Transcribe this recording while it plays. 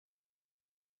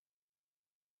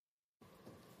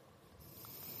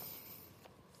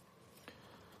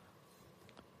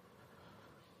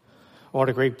What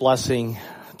a great blessing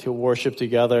to worship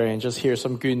together and just hear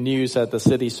some good news that the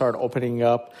city start opening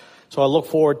up. So I look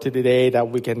forward to the day that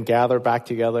we can gather back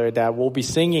together, that we'll be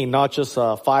singing, not just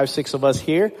 5, 6 of us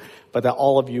here, but that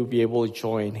all of you will be able to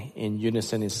join in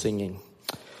unison in singing.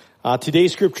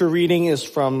 Today's scripture reading is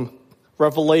from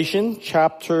Revelation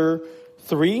chapter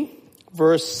 3,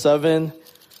 verse 7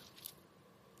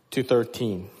 to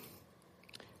 13.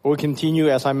 We'll continue,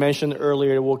 as I mentioned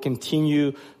earlier, we'll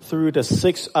continue through the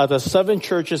 7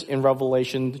 churches in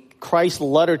Revelation, Christ's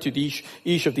letter to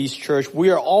each of these churches.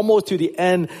 We are almost to the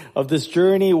end of this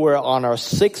journey. We're on our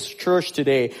 6th church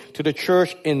today, to the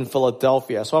church in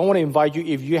Philadelphia. So I want to invite you,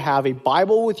 if you have a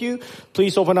Bible with you,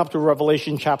 please open up to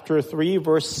Revelation chapter 3,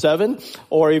 verse 7.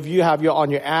 Or if you have on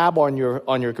your app, on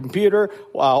your computer,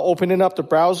 opening up the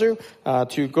browser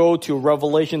to go to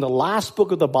Revelation, the last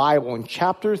book of the Bible, in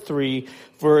chapter 3,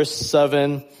 verse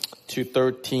 7 to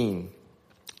 13.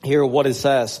 Hear what it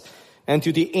says. And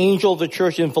to the angel of the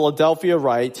church in Philadelphia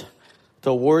write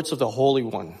the words of the Holy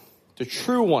One, the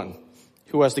true one,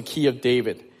 who has the key of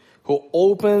David, who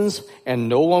opens and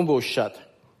no one will shut,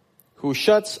 who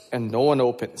shuts and no one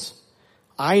opens.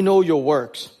 I know your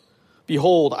works.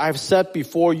 Behold, I have set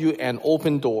before you an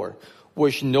open door,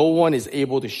 which no one is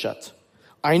able to shut.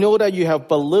 I know that you have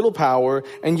but little power,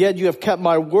 and yet you have kept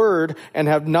my word and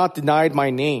have not denied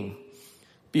my name.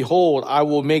 Behold, I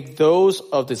will make those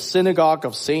of the synagogue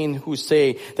of Satan who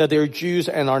say that they are Jews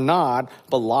and are not,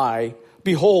 but lie.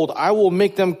 Behold, I will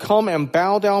make them come and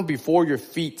bow down before your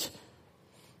feet,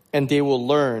 and they will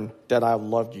learn that I have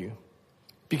loved you.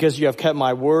 Because you have kept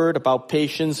my word about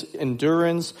patience,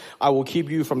 endurance, I will keep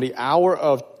you from the hour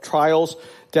of trials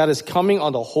that is coming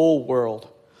on the whole world,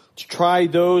 to try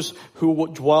those who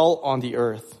dwell on the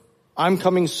earth. I'm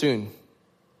coming soon.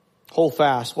 Hold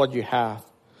fast what you have,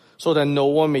 so that no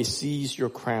one may seize your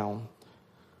crown.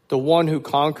 The one who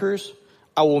conquers,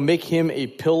 I will make him a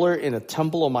pillar in the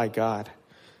temple of my God.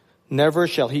 Never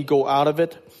shall he go out of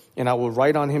it, and I will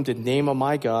write on him the name of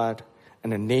my God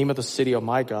and the name of the city of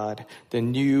my God, the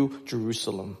new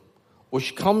Jerusalem,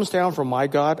 which comes down from my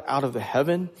God out of the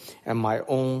heaven, and my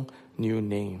own new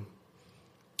name.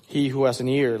 He who has an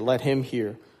ear, let him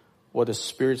hear what the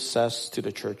Spirit says to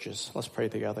the churches. Let's pray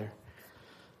together.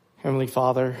 Heavenly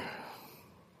Father,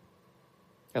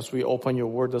 as we open your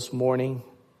word this morning,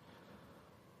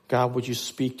 God, would you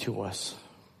speak to us?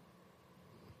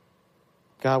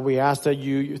 God, we ask that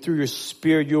you, through your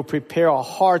Spirit, you'll prepare our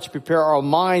hearts, prepare our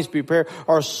minds, prepare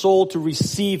our soul to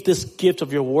receive this gift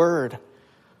of your word.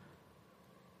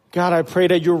 God, I pray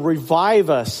that you'll revive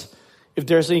us if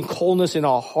there's any coldness in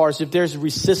our hearts, if there's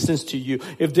resistance to you,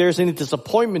 if there's any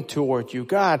disappointment toward you.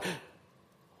 God,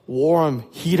 warm,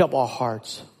 heat up our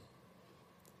hearts,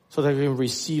 so that we can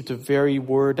receive the very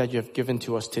word that you have given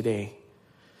to us today.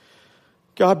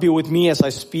 God, be with me as I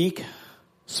speak.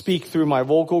 Speak through my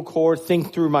vocal cord,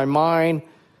 think through my mind.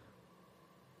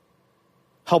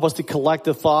 Help us to collect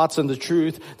the thoughts and the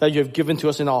truth that you have given to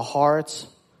us in our hearts.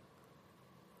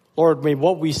 Lord, may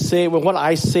what we say, what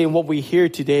I say and what we hear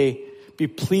today be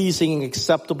pleasing and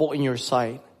acceptable in your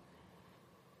sight.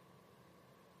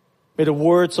 May the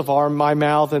words of my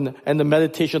mouth and the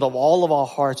meditation of all of our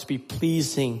hearts be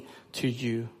pleasing to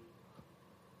you.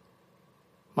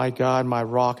 My God, my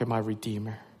rock, and my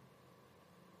redeemer.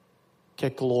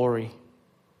 Get glory.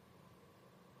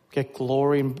 Get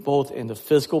glory both in the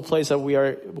physical place that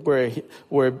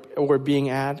we're being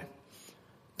at,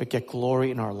 but get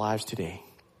glory in our lives today.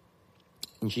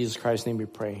 In Jesus Christ's name we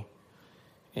pray.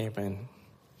 Amen.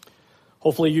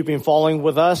 Hopefully you've been following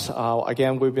with us.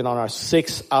 Again, we've been on our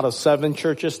 6 out of 7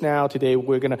 churches now. Today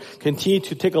we're going to continue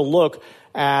to take a look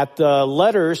at the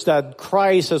letters that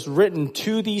Christ has written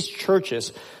to these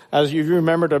churches. As you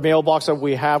remember the mailbox that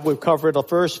we've covered the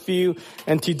first few.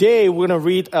 And today we're going to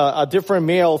read a different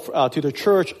mail to the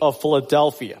church of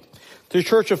Philadelphia. To the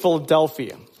church of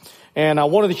Philadelphia. And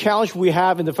one of the challenges we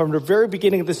have from the very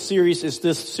beginning of this series is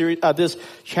this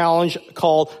challenge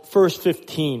called First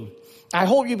 15. I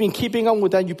hope you've been keeping on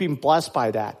with that. You've been blessed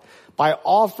by that. By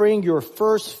offering your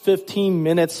first 15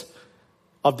 minutes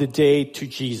of the day to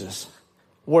Jesus.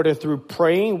 Whether through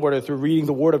praying, whether through reading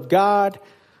the Word of God,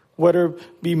 whether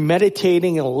be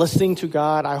meditating and listening to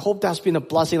God. I hope that's been a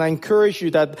blessing. I encourage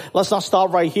you that let's not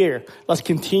stop right here. Let's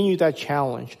continue that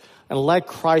challenge and let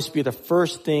Christ be the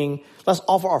first thing. Let's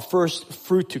offer our first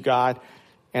fruit to God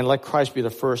and let Christ be the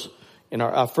first in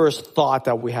our first thought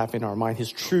that we have in our mind. His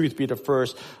truth be the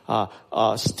first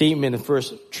statement and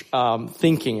first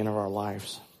thinking in our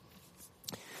lives.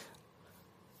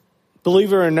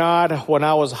 Believe it or not, when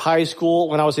I was in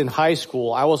high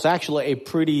school, I was actually a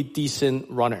pretty decent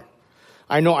runner.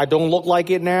 I know I don't look like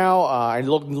it now. I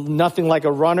look nothing like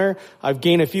a runner. I've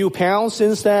gained a few pounds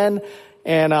since then.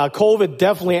 And COVID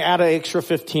definitely added an extra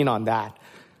 15 on that.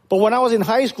 But when I was in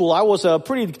high school, I was a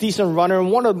pretty decent runner.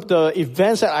 And one of the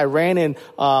events that I ran in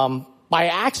by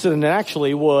accident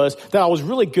actually was that I was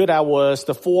really good at was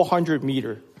the 400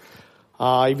 meter.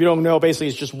 If you don't know, basically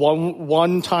it's just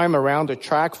one time around the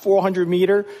track, 400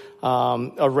 meter,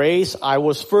 a race. I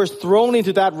was first thrown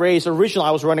into that race. Originally,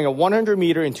 I was running a 100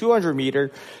 meter and 200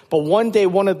 meter. But one day,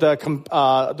 one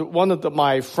of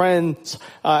my friends,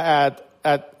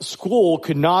 at school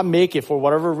could not make it for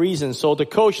whatever reason. So the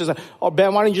coach said, "Oh,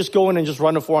 Ben, why don't you just go in and just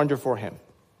run the 400 for him?"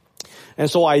 And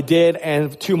so I did.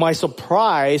 And to my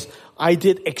surprise, I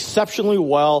did exceptionally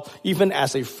well, even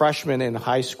as a freshman in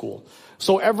high school.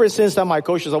 So ever since then, my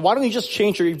coach said, "Why don't you just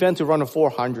change your event to run a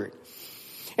 400?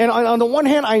 And on the one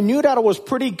hand, I knew that I was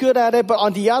pretty good at it, but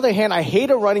on the other hand, I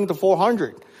hated running the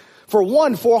 400. For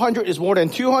one, 400 is more than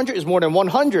 200, is more than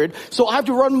 100, so I have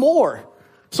to run more.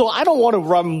 So I don't want to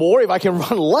run more if I can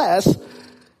run less,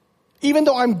 even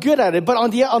though I'm good at it.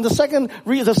 But the second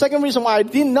reason why I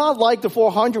did not like the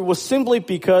 400 was simply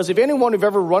because if anyone who've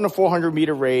ever run a 400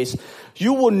 meter race,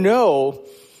 you will know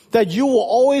that you will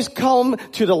always come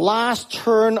to the last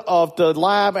turn of the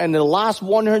lap, and the last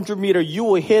 100 meter, you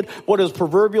will hit what is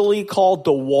proverbially called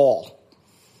the wall.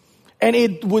 And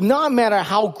it would not matter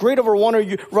how great of a runner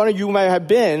you might have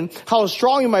been, how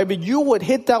strong you might be, you would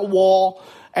hit that wall,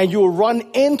 and you will run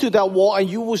into that wall, and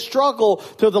you will struggle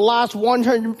to the last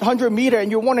 100 meter,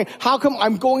 and you're wondering, how come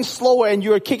I'm going slower, and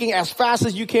you're kicking as fast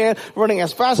as you can, running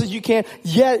as fast as you can,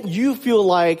 yet you feel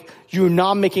like you're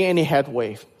not making any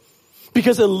headway.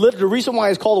 Because the reason why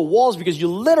it's called a wall is because you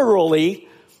literally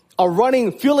are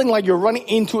feeling like you're running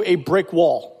into a brick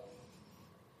wall.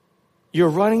 You're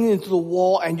running into the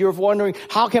wall and you're wondering,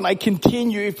 how can I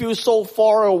continue? It feels so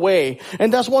far away.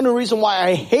 And that's one of the reasons why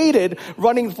I hated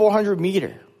running 400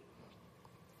 meter.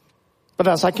 But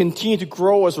as I continue to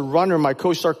grow as a runner, my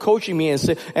coach started coaching me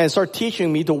and started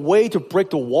teaching me the way to break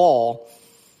the wall,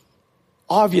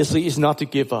 obviously, is not to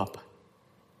give up.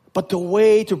 But the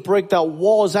way to break that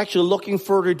wall is actually looking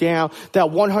further down, that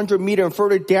 100 meter and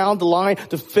further down the line,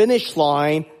 the finish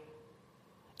line,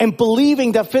 and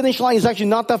believing that finish line is actually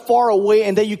not that far away,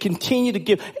 and that you continue to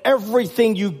give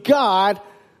everything you got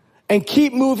and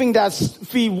keep moving that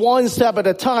feet one step at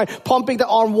a time, pumping the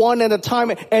arm one at a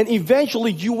time, and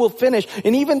eventually you will finish.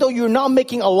 And even though you're not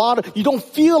making you don't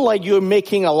feel like you're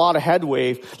making a lot of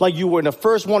headway, like you were in the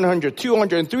first 100,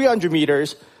 200, and 300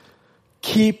 meters,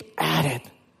 keep at it.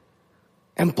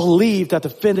 And believe that the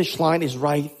finish line is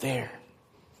right there.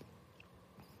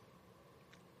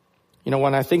 You know,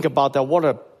 when I think about that, what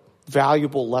a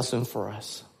valuable lesson for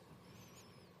us.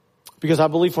 Because I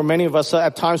believe for many of us,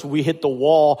 at times we hit the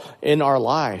wall in our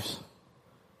lives.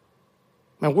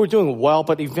 Man, we're doing well,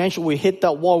 but eventually we hit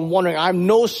that wall and wondering, I have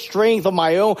no strength of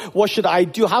my own. What should I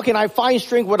do? How can I find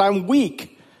strength when I'm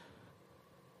weak?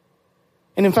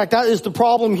 And in fact, that is the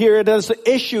problem here. That is the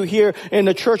issue here in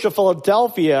the Church of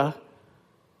Philadelphia.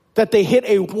 That they hit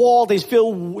a wall,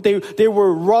 they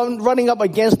were running up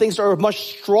against things that are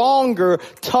much stronger,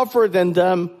 tougher than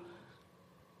them.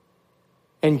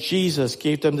 And Jesus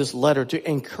gave them this letter to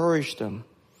encourage them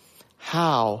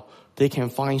how they can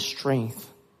find strength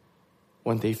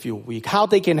when they feel weak. How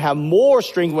they can have more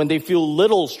strength when they feel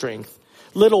little strength,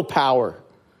 little power.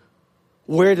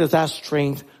 Where does that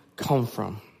strength come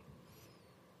from?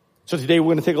 So today we're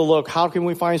going to take a look. How can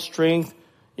we find strength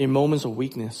in moments of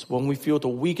weakness? When we feel the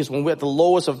weakest, when we're at the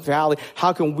lowest of valley,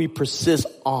 how can we persist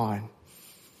on?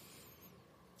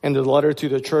 In the letter to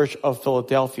the Church of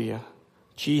Philadelphia,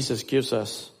 Jesus gives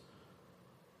us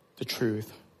the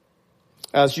truth.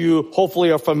 As you hopefully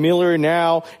are familiar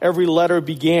now, every letter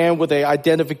began with an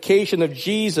identification of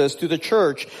Jesus to the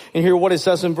church. And hear what it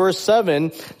says in verse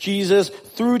 7. Jesus,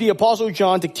 through the Apostle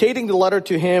John, dictating the letter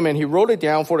to him, and he wrote it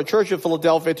down for the church of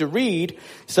Philadelphia to read,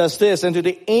 says this, and to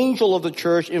the angel of the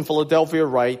church in Philadelphia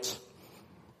write,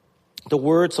 the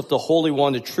words of the Holy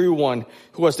One, the true One,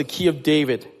 who has the key of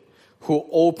David, who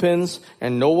opens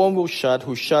and no one will shut,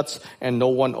 who shuts and no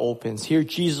one opens. Here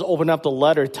Jesus opened up the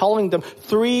letter telling them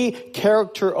three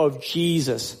characters of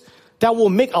Jesus. That will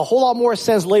make a whole lot more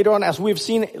sense later on as we've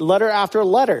seen letter after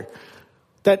letter.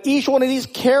 That each one of these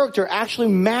characters actually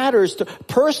matters to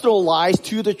personalized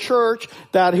to the church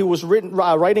that he was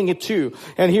writing it to.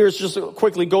 And here's just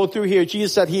quickly go through here.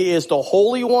 Jesus said he is the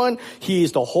Holy One. He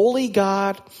is the Holy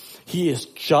God. He is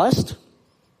just.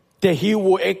 That he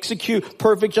will execute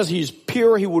perfect justice. He is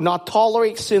pure. He will not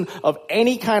tolerate sin of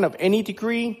any kind, of any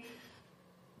degree.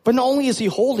 But not only is he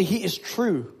holy, he is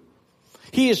true.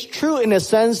 He is true in the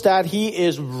sense that he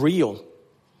is real.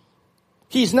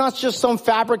 He's not just some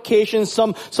fabrication,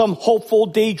 some hopeful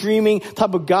daydreaming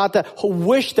type of God that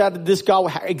wish that this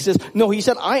God exists. No, he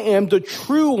said, I am the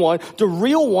true one, the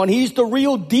real one. He's the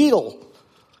real deal.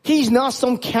 He's not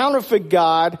some counterfeit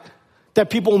God that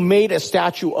people made a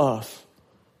statue of.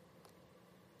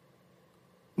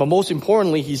 But most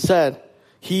importantly, he said,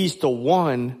 he's the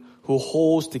one who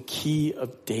holds the key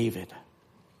of David.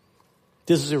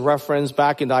 This is a reference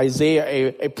back in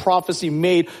Isaiah, a prophecy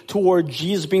made toward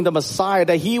Jesus being the Messiah,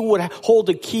 that he would hold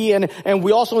the key. And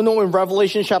we also know in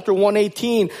Revelation chapter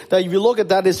 1:18, that if you look at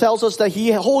that, it tells us that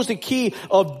he holds the key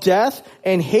of death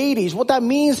and Hades. What that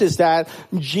means is that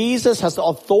Jesus has the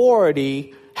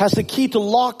authority, has the key to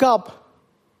lock up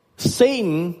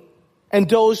Satan and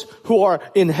those who are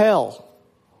in hell.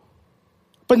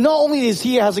 But not only is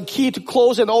he has a key to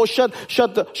close and shut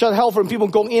hell from people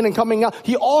going in and coming out,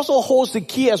 he also holds the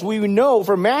key, as we know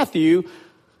from Matthew.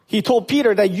 He told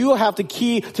Peter that you have the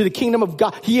key to the kingdom of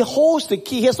God. He holds the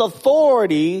key, his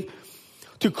authority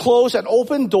to close an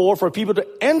open door for people to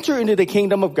enter into the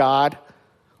kingdom of God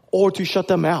or to shut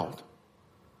them out.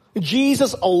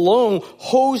 Jesus alone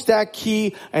holds that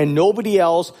key and nobody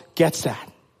else gets that.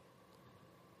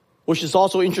 Which is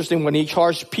also interesting when he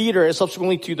charged Peter and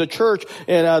subsequently to the church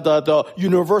and the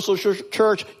universal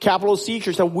church, capital C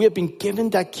church, that we have been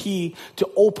given that key to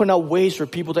open up ways for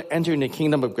people to enter in the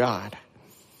kingdom of God.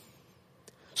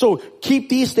 So keep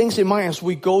these things in mind as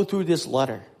we go through this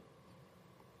letter.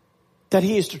 That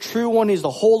he is the true one, he is the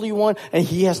holy one, and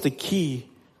he has the key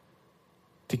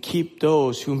to keep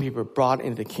those whom he brought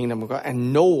into the kingdom of God.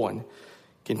 And no one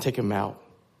can take him out,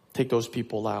 take those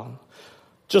people out.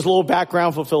 Just a little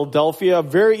background for Philadelphia.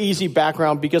 Very easy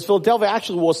background because Philadelphia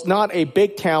actually was not a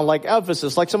big town like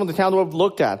Ephesus, like some of the towns we've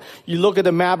looked at. You look at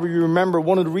the map, you remember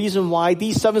one of the reasons why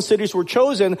these 7 cities were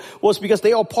chosen was because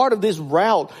they are part of this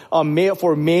route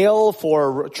for mail,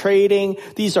 for trading.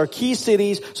 These are key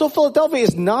cities. So Philadelphia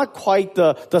is not quite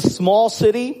the small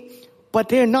city, but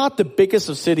they're not the biggest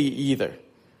of city either.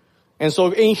 And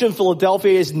so ancient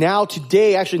Philadelphia is now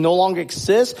today actually no longer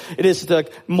exists. It is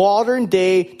the modern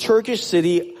day Turkish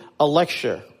city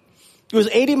Alexia. It was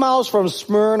 80 miles from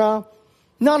Smyrna.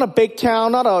 Not a big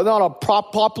town, not a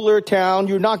popular town.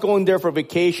 You're not going there for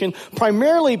vacation.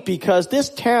 Primarily because this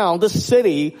town, this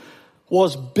city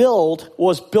was built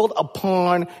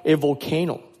upon a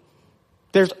volcano.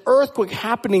 There's earthquake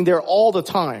happening there all the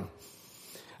time.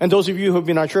 And those of you who have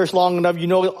been in our church long enough, you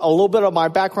know a little bit of my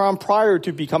background prior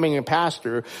to becoming a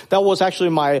pastor. That was actually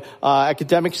my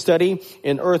academic study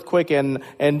in earthquake. And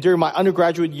during my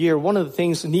undergraduate year, one of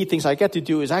the neat things I get to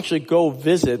do is actually go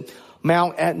visit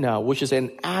Mount Etna, which is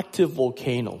an active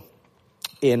volcano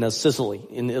in Sicily,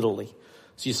 in Italy.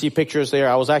 So you see pictures there.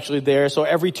 I was actually there. So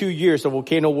every 2 years, the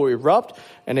volcano will erupt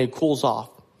and it cools off.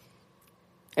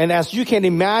 And as you can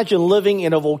imagine, living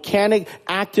in a volcanic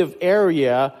active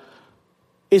area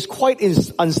is quite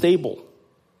unstable.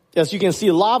 As you can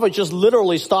see, lava just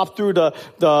literally stopped through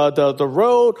the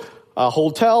road.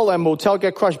 Hotel and motel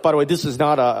get crushed. By the way, this is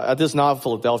not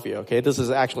Philadelphia, okay? This is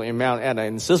actually in Mount Etna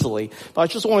in Sicily. But I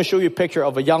just want to show you a picture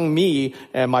of a young me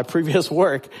and my previous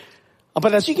work.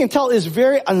 But as you can tell, it's a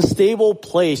very unstable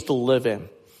place to live in.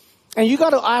 And you got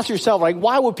to ask yourself, like,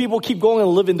 why would people keep going and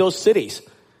live in those cities?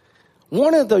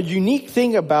 One of the unique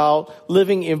thing about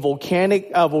living in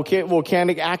volcanic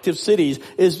active cities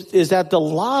is that the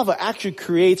lava actually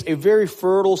creates a very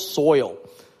fertile soil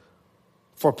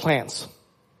for plants.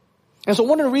 And so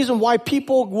one of the reasons why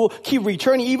people will keep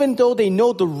returning, even though they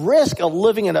know the risk of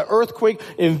living in an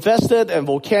earthquake-invested and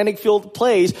volcanic-filled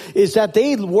place, is that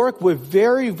they work with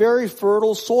very, very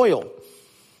fertile soil.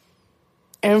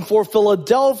 And for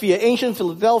Philadelphia, ancient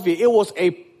Philadelphia, it was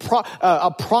a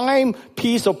prime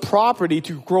piece of property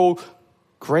to grow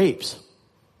grapes,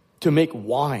 to make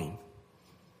wine.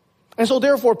 And so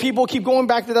therefore people keep going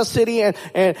back to that city and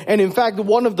in fact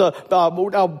one of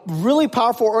the really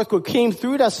powerful earthquake came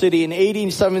through that city in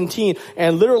 1817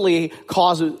 and literally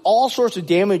caused all sorts of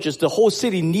damages. The whole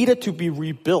city needed to be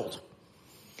rebuilt.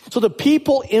 So the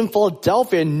people in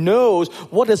Philadelphia knows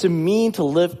what does it mean to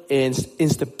live in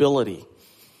instability.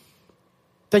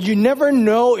 That you never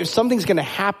know if something's going to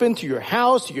happen to your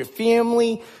house, to your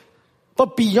family.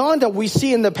 But beyond that, we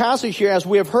see in the passage here, as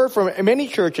we have heard from many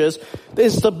churches, the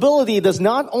instability does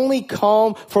not only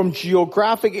come from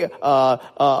geography,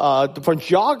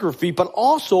 but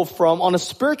also from on a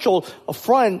spiritual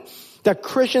front that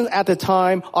Christians at the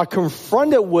time are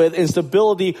confronted with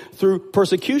instability through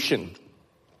persecution.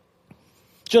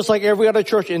 Just like every other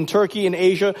church in Turkey and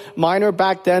Asia Minor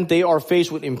back then, they are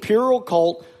faced with imperial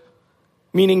cult,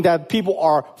 meaning that people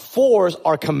are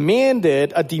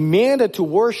demanded to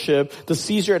worship the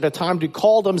Caesar at the time, to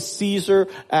call them Caesar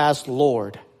as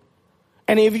Lord.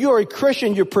 And if you're a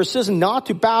Christian, you persist not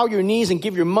to bow your knees and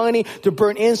give your money to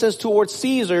burn incense towards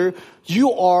Caesar,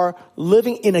 you are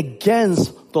living in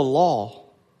against the law.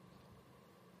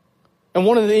 And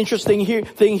one of the interesting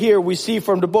thing here we see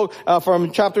from the book,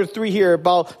 from chapter 3 here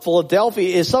about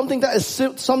Philadelphia is something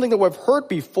that we've heard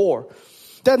before.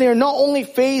 That they're not only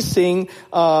facing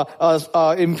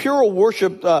imperial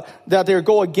worship that they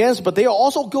go against, but they are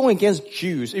also going against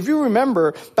Jews. If you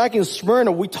remember, back in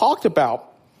Smyrna, we talked about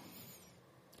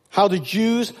how the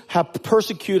Jews have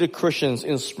persecuted Christians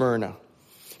in Smyrna.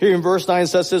 Here in verse 9 it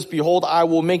says this, "Behold, I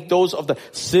will make those of the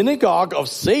synagogue of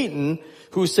Satan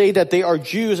who say that they are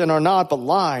Jews and are not, but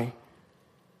lie."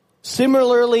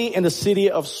 Similarly, in the city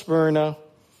of Smyrna,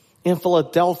 in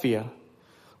Philadelphia,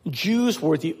 Jews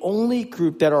were the only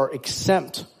group that are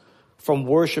exempt from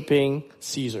worshiping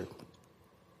Caesar.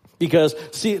 Because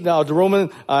now the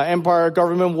Roman Empire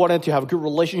government wanted to have a good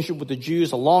relationship with the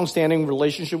Jews, a long-standing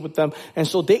relationship with them, and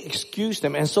so they excused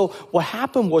them. And so what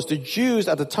happened was the Jews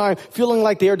at the time, feeling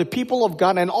like they are the people of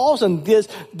God, and all of a sudden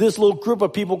this little group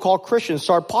of people called Christians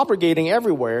start propagating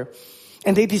everywhere.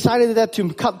 And they decided that to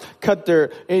cut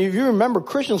their, and if you remember,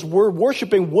 Christians were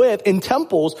worshiping in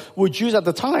temples with Jews at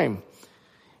the time.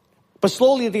 But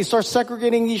slowly they start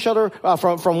segregating each other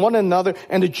from one another,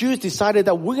 and the Jews decided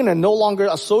that we're going to no longer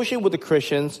associate with the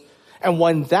Christians. And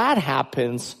when that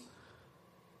happens,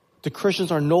 the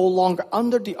Christians are no longer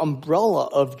under the umbrella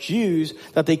of Jews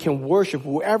that they can worship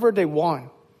whoever they want.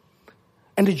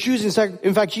 And the Jews,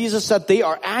 in fact, Jesus said they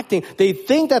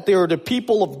think that they are the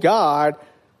people of God,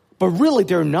 but really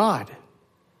they're not.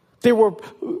 They were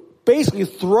basically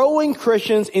throwing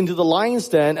Christians into the lion's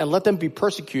den and let them be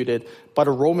persecuted by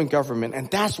the Roman government. And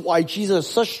that's why Jesus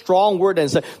is such strong word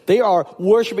and said they are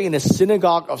worshiping in the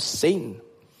synagogue of Satan.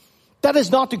 That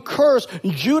is not to curse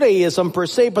Judaism per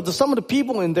se, but some of the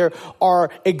people in there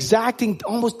are exacting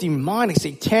almost demonic,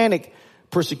 satanic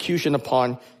persecution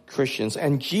upon Christians.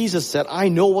 And Jesus said, I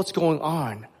know what's going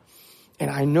on.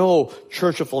 And I know,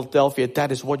 Church of Philadelphia,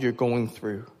 that is what you're going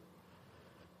through.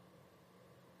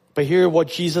 But hear what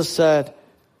Jesus said,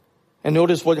 and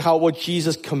notice what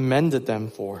Jesus commended them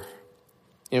for.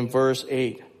 In verse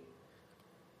 8,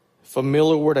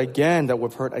 familiar word again that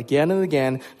we've heard again and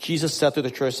again, Jesus said to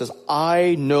the church, says,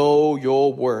 I know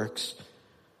your works.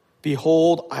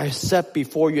 Behold, I set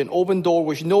before you an open door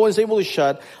which no one is able to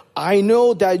shut. I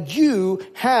know that you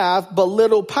have but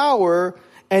little power,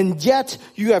 and yet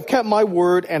you have kept my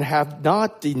word and have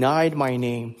not denied my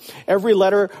name. Every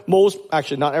letter,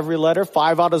 not every letter,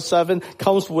 5 out of 7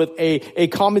 comes with a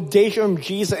commendation from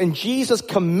Jesus. And Jesus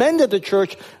commended the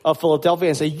church of Philadelphia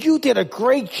and said, you did a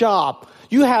great job.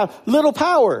 You have little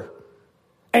power.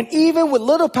 And even with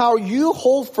little power, you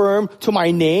hold firm to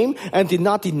my name and did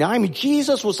not deny me.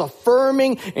 Jesus was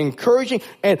affirming, encouraging,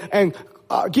 and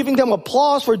giving them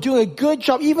applause for doing a good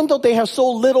job, even though they have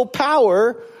so little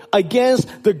power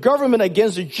against the government,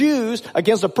 against the Jews,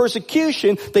 against the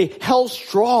persecution. They held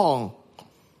strong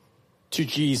to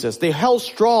Jesus. They held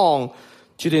strong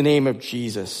to the name of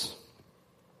Jesus.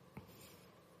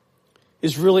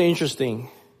 It's really interesting.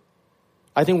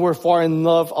 I think we're far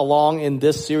enough along in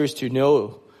this series to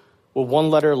know, with one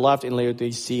letter left in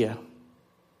Laodicea,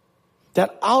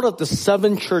 that out of the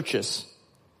 7 churches,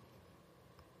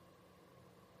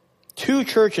 2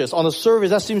 churches on the surface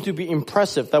that seems to be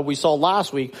impressive that we saw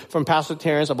last week from Pastor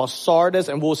Terrence about Sardis,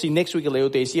 and we'll see next week at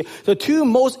Laodicea. The 2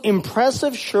 most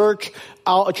impressive churches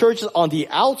on the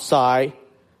outside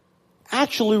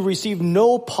actually received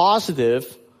no positive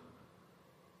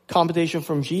commendation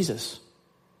from Jesus.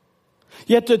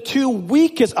 Yet the 2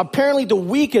 weakest, apparently the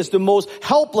weakest, the most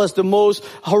helpless, the most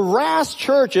harassed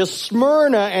churches,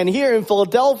 Smyrna and here in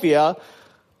Philadelphia,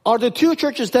 are the 2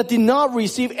 churches that did not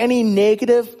receive any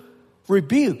negative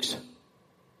rebukes.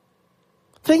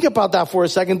 Think about that for a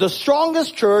second. The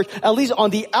strongest church, at least on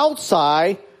the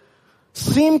outside,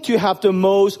 seemed to have the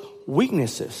most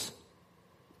weaknesses.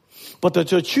 But the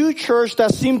 2 churches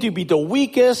that seem to be the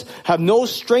weakest, have no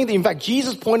strength, in fact,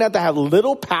 Jesus pointed out they have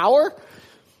little power,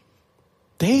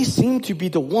 they seem to be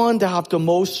the one that have the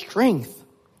most strength.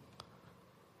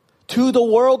 To the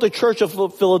world, the church of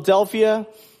Philadelphia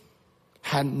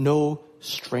had no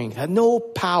strength, had no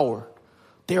power.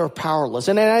 They are powerless.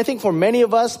 And I think for many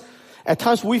of us, at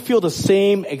times we feel the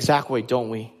same exact way, don't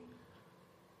we?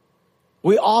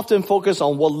 We often focus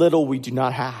on what little we do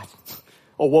not have,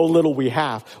 or what little we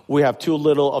have. We have too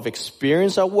little of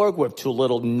experience at work. We have too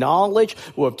little knowledge.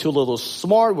 We have too little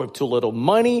smart. We have too little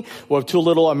money. We have too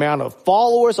little amount of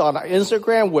followers on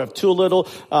Instagram. We have too little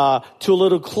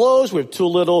clothes. We have too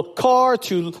little car,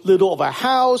 too little of a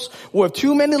house. We have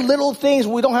too many little things.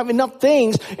 We don't have enough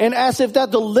things. And as if that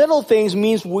the little things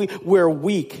means we're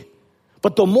weak.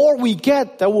 But the more we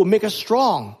get, that will make us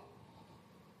strong.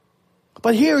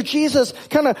 But here Jesus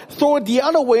kind of throw it the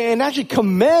other way and actually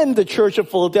commend the church of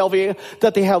Philadelphia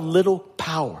that they have little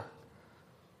power.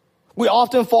 We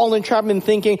often fall in trap in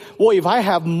thinking, well, if I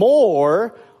have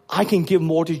more, I can give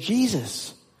more to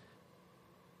Jesus.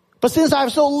 But since I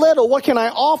have so little, what can I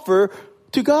offer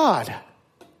to God?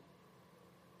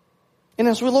 And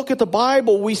as we look at the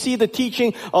Bible, we see the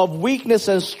teaching of weakness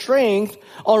and strength.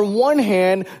 On one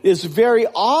hand, is very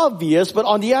obvious, but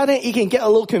on the other hand, it can get a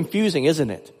little confusing,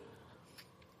 isn't it?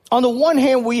 On the one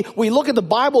hand, we look at the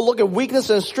Bible, look at weakness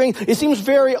and strength. It seems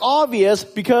very obvious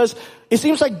because it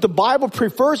seems like the Bible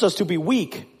prefers us to be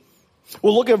weak.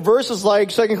 We'll look at verses like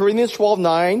 2 Corinthians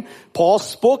 12:9. Paul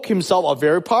spoke himself a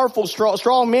very powerful,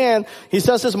 strong man. He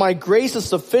says this, my grace is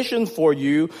sufficient for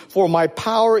you, for my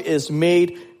power is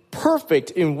made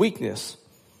perfect in weakness.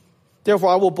 Therefore,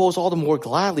 I will boast all the more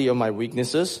gladly of my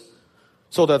weaknesses,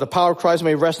 so that the power of Christ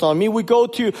may rest on me. We go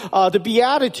to the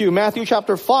Beatitude, Matthew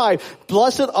chapter 5.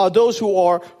 Blessed are those who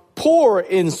are poor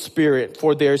in spirit,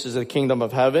 for theirs is the kingdom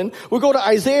of heaven. We go to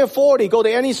Isaiah 40, go to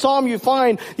any psalm you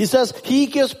find. He says, he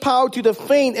gives power to the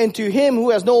faint, and to him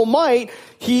who has no might,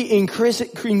 he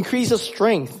increases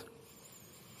strength.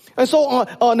 And so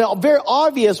on a very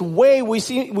obvious way, we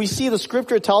see the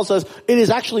scripture tells us it is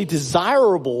actually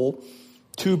desirable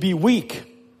to be weak.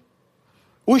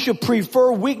 We should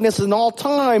prefer weakness in all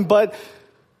time, but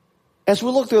as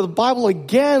we look through the Bible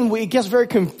again, it gets very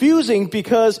confusing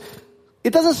because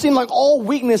it doesn't seem like all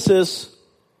weaknesses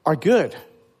are good.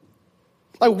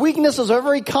 Like weaknesses of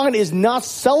every kind is not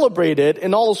celebrated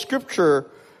in all of Scripture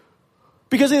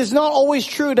because it is not always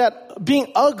true that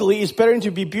being ugly is better than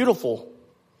to be beautiful.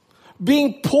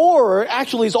 Being poor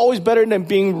actually is always better than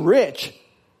being rich.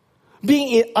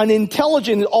 Being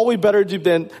unintelligent is always better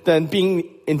than being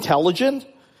intelligent.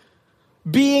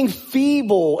 Being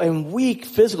feeble and weak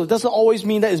physically doesn't always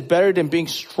mean that it's better than being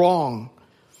strong.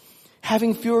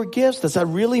 Having fewer gifts, does that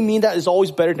really mean that it's always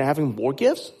better than having more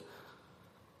gifts?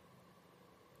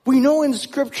 We know in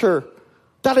Scripture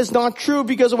that is not true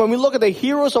because when we look at the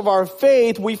heroes of our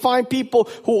faith, we find people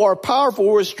who are powerful,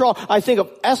 who are strong. I think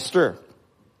of Esther,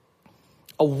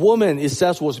 a woman, it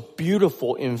says, was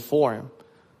beautiful in form.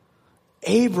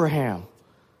 Abraham,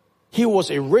 he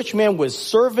was a rich man with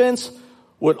servants,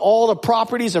 with all the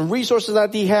properties and resources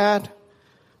that he had.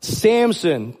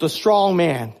 Samson, the strong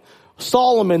man.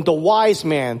 Solomon, the wise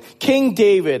man. King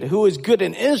David, who is good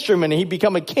in instrument, and he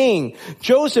became a king.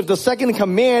 Joseph, the second in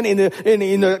command in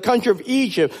the country of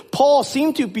Egypt. Paul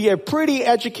seemed to be a pretty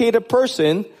educated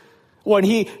person. When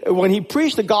he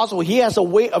preached the gospel, he has a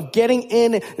way of getting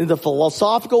in the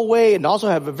philosophical way and also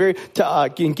have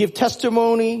can give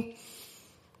testimony.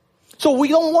 So we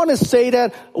don't want to say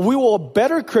that we will be a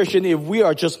better Christian if we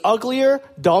are just uglier,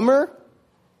 dumber,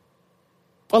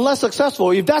 and less successful.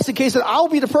 If that's the case, then I'll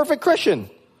be the perfect Christian.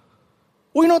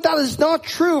 We know that is not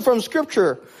true from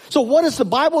Scripture. So what is the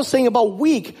Bible saying about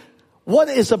weak? What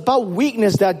is about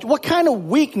weakness? What kind of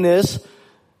weakness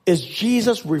is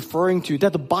Jesus referring to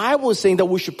that the Bible is saying that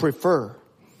we should prefer?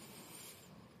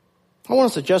 I want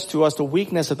to suggest to us the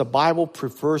weakness that the Bible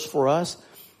prefers for us.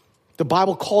 The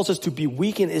Bible calls us to be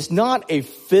weak, and it's not a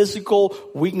physical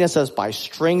weakness as by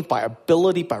strength, by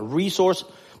ability, by resource,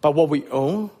 by what we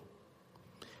own.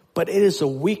 But it is a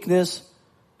weakness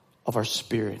of our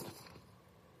spirit.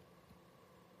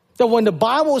 That when the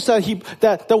Bible says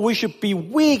that we should be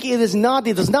weak, it does not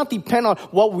depend on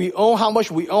what we own, how much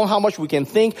we can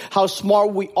think, how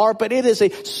smart we are, but it is a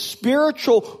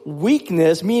spiritual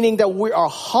weakness, meaning that we are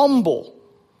humble.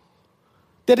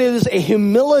 That it is a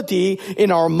humility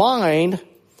in our mind,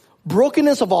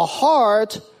 brokenness of our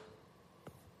heart,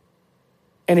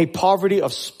 and a poverty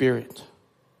of spirit.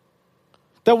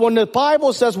 That when the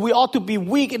Bible says we ought to be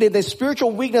weak, it is a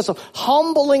spiritual weakness of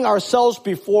humbling ourselves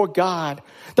before God.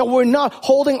 That we're not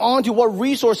holding on to what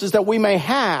resources that we may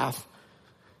have.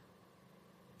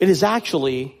 It is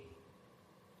actually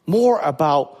more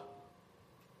about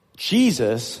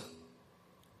Jesus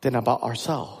than about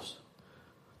ourselves.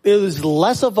 It is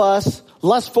less of us,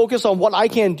 less focus on what I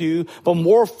can do, but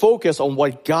more focus on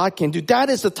what God can do. That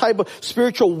is the type of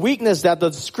spiritual weakness that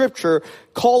the Scripture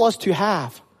calls us to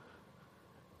have.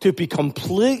 To be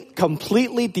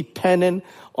completely dependent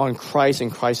on Christ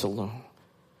and Christ alone.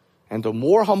 And the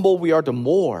more humble we are, the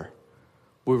more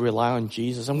we rely on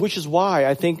Jesus. And which is why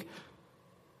I think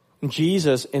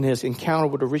Jesus, in his encounter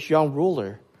with the rich young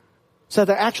ruler, said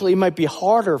that actually it might be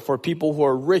harder for people who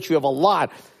are rich, who have a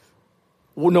lot,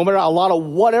 no matter a lot of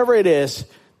whatever it is,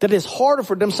 that it's harder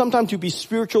for them sometimes to be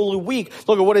spiritually weak.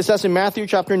 Look at what it says in Matthew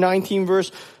chapter 19,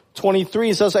 verse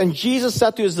 23. It says, and Jesus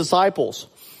said to his disciples,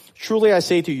 truly I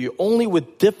say to you, only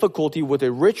with difficulty would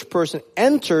a rich person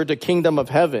enter the kingdom of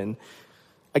heaven.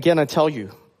 Again, I tell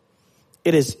you,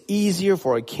 it is easier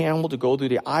for a camel to go through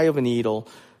the eye of a needle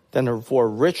than for a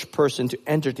rich person to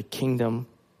enter the kingdom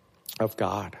of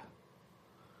God.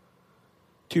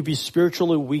 To be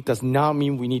spiritually weak does not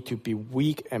mean we need to be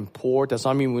weak and poor. Does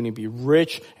not mean we need to be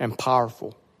rich and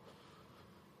powerful.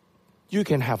 You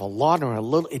can have a lot or a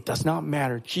little. It does not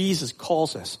matter. Jesus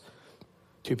calls us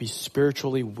to be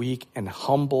spiritually weak and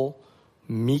humble,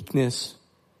 meekness,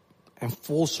 and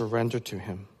full surrender to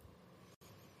him.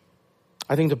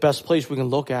 I think the best place we can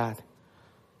look at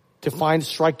to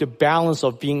strike the balance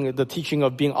of being the teaching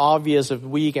of being obvious of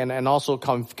weak and also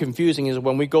confusing is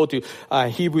when we go to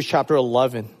Hebrews chapter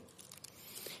 11.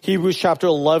 Hebrews chapter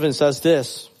 11 says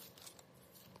this.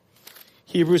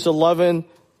 Hebrews 11,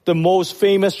 the most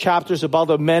famous chapters about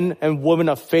the men and women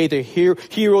of faith, the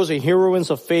heroes and heroines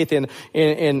of faith in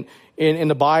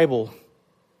the Bible.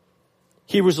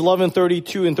 Hebrews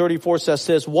 11:32 and 34 says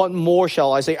this, what more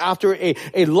shall I say? After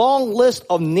a long list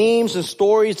of names and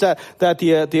stories that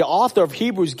the author of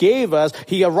Hebrews gave us,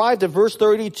 he arrived at verse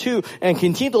 32 and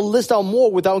continued to list out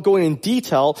more without going in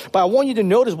detail. But I want you to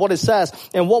notice what it says.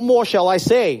 And what more shall I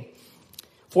say?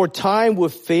 For time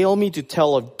would fail me to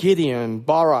tell of Gideon,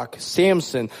 Barak,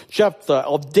 Samson, Jephthah,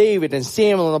 of David and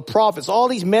Samuel and the prophets, all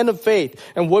these men of faith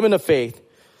and women of faith,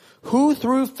 who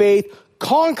through faith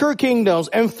conquer kingdoms,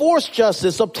 enforce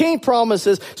justice, obtain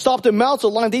promises, stop the mouths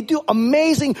of lions. They do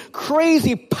amazing,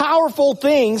 crazy, powerful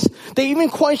things. They even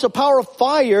quench the power of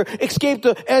fire, escape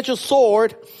the edge of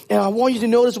sword. And I want you to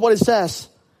notice what it says.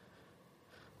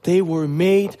 They were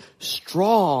made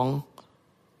strong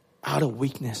out of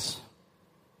weakness,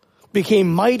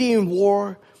 became mighty in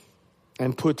war,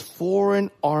 and put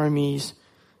foreign armies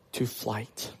to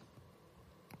flight.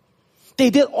 They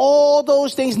did all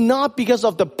those things not because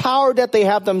of the power that they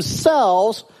have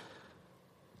themselves,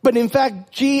 but in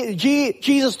fact,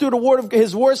 Jesus through the word of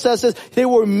his word says this, they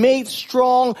were made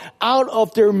strong out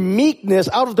of their meekness,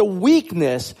 out of the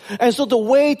weakness. And so the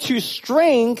way to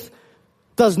strength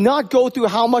does not go through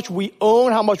how much we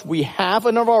own, how much we have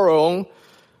of our own,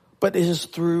 but it is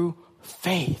through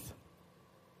faith.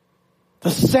 The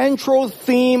central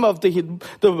theme of the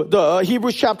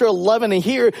Hebrews chapter 11, and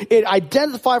here it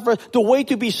identifies for us the way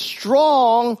to be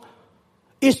strong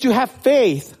is to have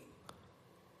faith.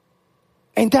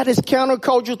 And that is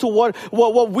counterculture to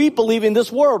what we believe in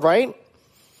this world, right?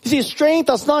 You see, strength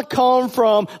does not come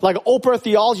from like Oprah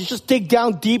theology. Just dig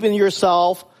down deep in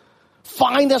yourself.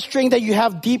 Find that strength that you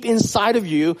have deep inside of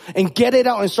you and get it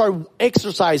out and start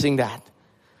exercising that.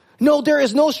 No, there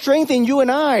is no strength in you and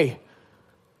I.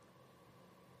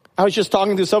 I was just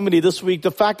talking to somebody this week.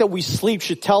 The fact that we sleep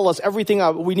should tell us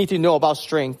everything we need to know about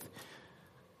strength.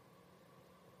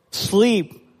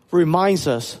 Sleep reminds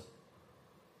us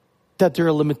that there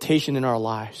are limitations in our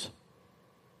lives.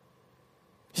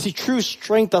 You see, true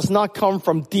strength does not come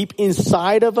from deep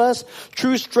inside of us.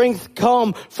 True strength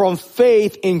comes from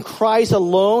faith in Christ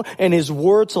alone and his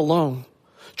words alone.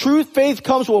 True faith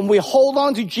comes when we hold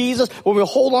on to Jesus, when we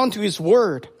hold on to his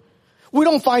word. We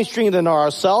don't find strength in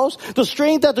ourselves. The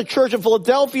strength that the church of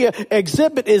Philadelphia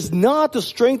exhibit is not the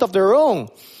strength of their own.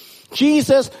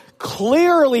 Jesus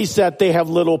clearly said they have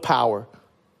little power.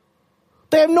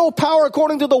 They have no power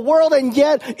according to the world, and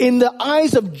yet in the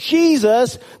eyes of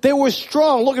Jesus, they were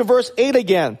strong. Look at verse 8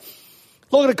 again.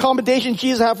 Look at the commendation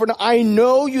Jesus had for them. I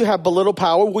know you have but little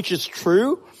power, which is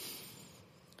true.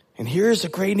 And here's the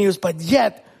great news, but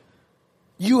yet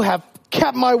you have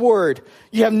kept my word.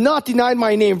 You have not denied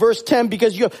my name. Verse 10,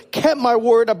 because you have kept my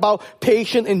word about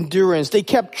patient endurance. They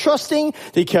kept trusting.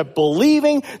 They kept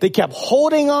believing. They kept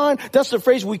holding on. That's the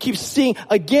phrase we keep seeing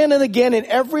again and again in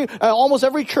almost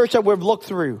every church that we've looked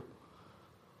through.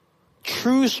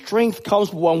 True strength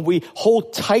comes when we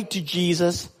hold tight to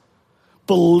Jesus,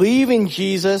 believe in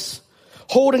Jesus,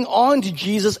 holding on to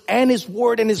Jesus and his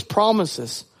word and his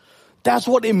promises. That's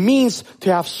what it means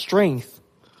to have strength.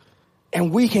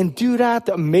 And we can do that.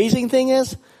 The amazing thing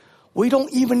is, we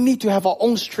don't even need to have our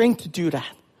own strength to do that.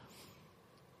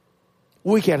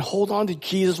 We can hold on to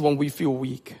Jesus when we feel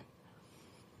weak.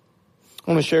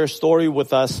 I want to share a story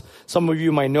with us. Some of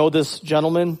you might know this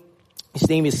gentleman. His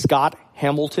name is Scott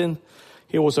Hamilton.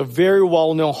 He was a very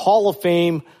well-known Hall of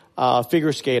Fame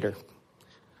figure skater.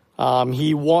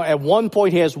 At one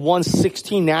point, he has won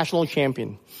 16 national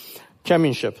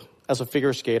championship as a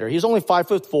figure skater. He's only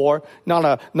 5'4",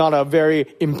 not a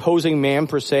very imposing man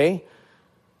per se.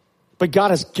 But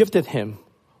God has gifted him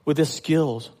with his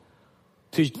skills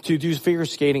to do figure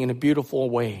skating in a beautiful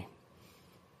way.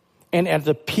 And at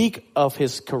the peak of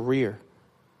his career,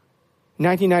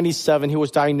 1997, he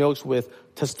was diagnosed with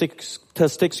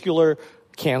testicular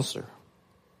cancer.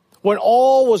 When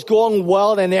all was going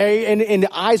well, and in the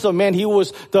eyes of man, he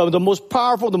was the most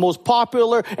powerful, the most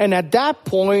popular. And at that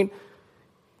point,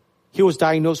 he was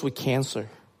diagnosed with cancer.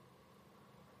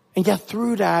 And yet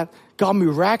through that, God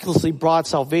miraculously brought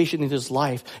salvation into his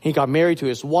life. He got married to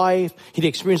his wife. He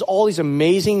experienced all these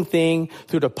amazing things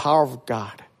through the power of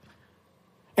God.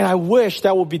 And I wish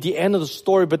that would be the end of the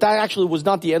story, but that actually was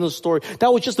not the end of the story.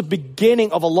 That was just the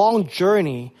beginning of a long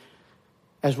journey,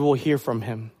 as we will hear from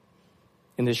him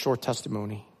in this short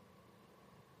testimony.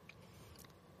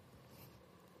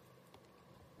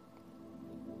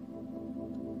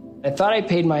 I thought I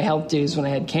paid my health dues when I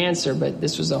had cancer, but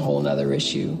this was a whole other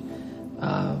issue.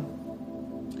 I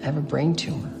have a brain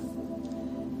tumor.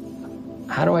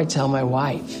 How do I tell my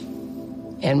wife?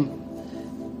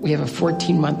 And we have a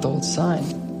 14-month-old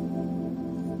son.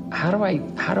 How do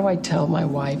I tell my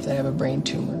wife that I have a brain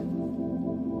tumor?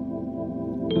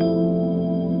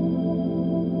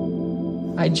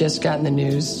 I'd just gotten the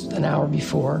news an hour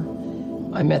before.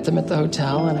 I met them at the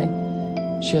hotel,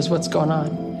 and she goes, "What's going on?"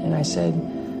 And I said,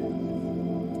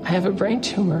 "I have a brain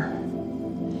tumor."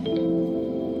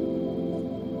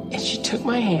 And she took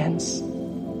my hands,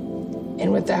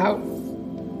 and without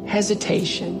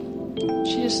hesitation,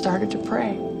 she just started to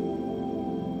pray.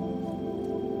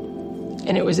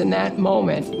 And it was in that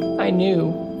moment I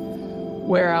knew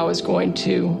where I was going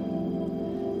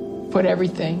to put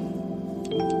everything.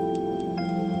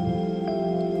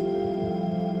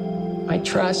 My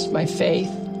trust, my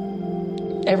faith,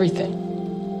 everything.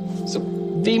 So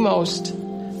the most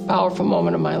powerful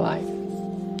moment of my life.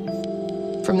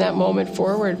 From that moment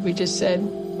forward, we just said,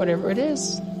 whatever it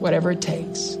is, whatever it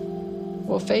takes,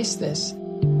 we'll face this.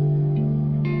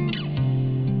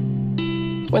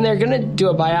 When they're going to do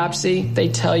a biopsy, they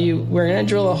tell you, we're going to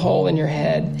drill a hole in your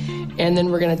head, and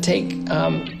then we're going to take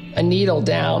a needle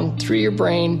down through your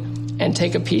brain and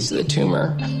take a piece of the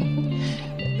tumor.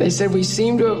 They said, we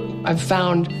seem to have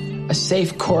found a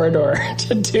safe corridor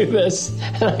to do this.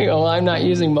 And I go, well, I'm not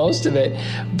using most of it.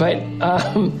 But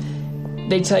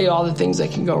they tell you all the things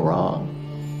that can go wrong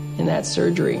in that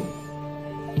surgery.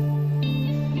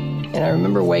 And I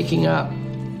remember waking up,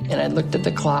 and I looked at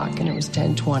the clock, and it was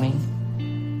 10:20.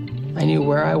 I knew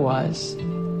where I was.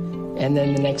 And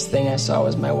then the next thing I saw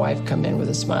was my wife come in with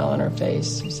a smile on her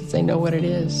face. She said, they know what it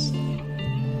is.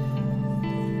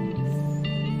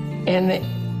 And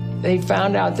they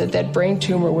found out that that brain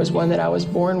tumor was one that I was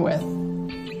born with,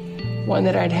 one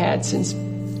that I'd had since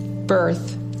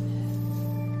birth,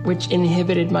 which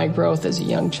inhibited my growth as a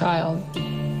young child.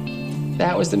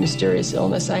 That was the mysterious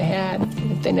illness I had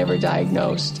that they never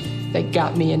diagnosed that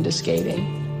got me into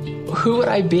skating. Who would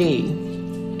I be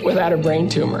without a brain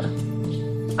tumor?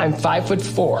 I'm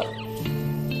 5'4".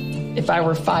 If I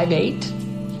were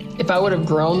 5'8", if I would have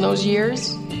grown those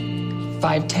years,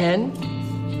 5'10",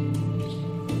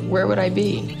 where would I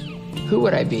be? Who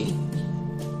would I be?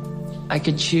 I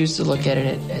could choose to look at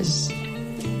it as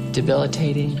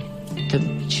debilitating,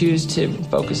 could choose to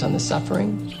focus on the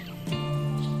suffering.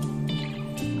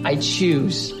 I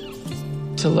choose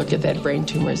to look at that brain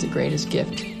tumor as the greatest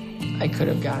gift I could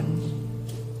have gotten,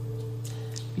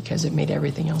 because it made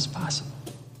everything else possible.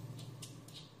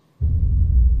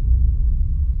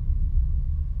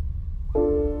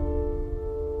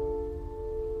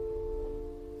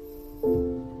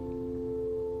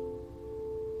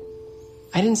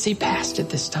 I didn't see past it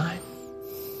this time.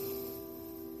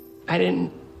 I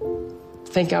didn't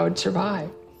think I would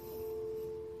survive.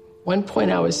 One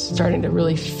point I was starting to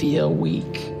really feel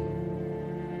weak.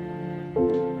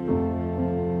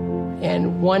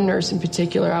 And one nurse in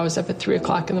particular, I was up at 3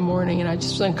 o'clock in the morning and I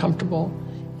just was uncomfortable.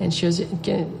 And she was,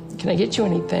 can I get you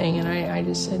anything? And I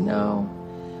just said, no.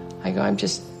 I go, I'm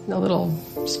just a little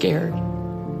scared.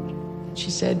 And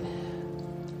she said,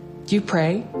 do you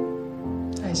pray?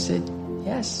 I said,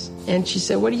 yes. And she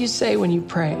said, what do you say when you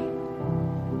pray?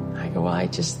 I go, well, I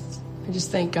just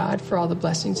thank God for all the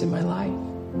blessings in my life.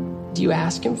 Do you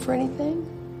ask him for anything?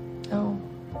 No.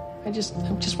 I just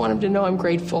want him to know I'm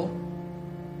grateful.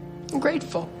 I'm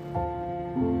grateful.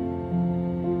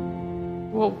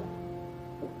 Well,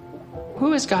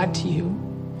 who is God to you?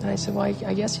 And I said, well,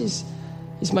 I guess he's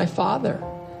my father.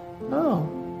 Oh,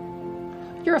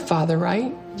 you're a father,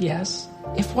 right? Yes.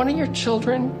 If one of your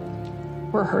children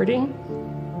were hurting?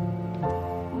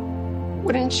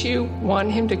 Wouldn't you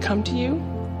want him to come to you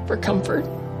for comfort,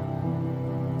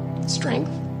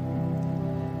 strength?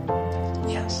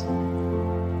 Yes.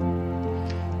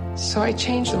 So I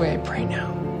changed the way I pray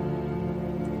now.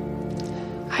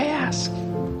 I ask.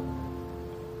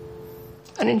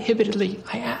 Uninhibitedly,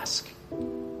 I ask.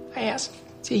 I ask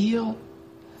to heal.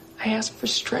 I ask for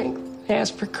strength. I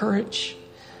ask for courage.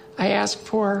 I ask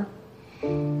for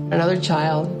another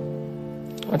child. I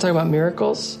want to talk about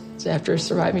miracles. It's after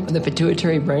surviving the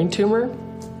pituitary brain tumor.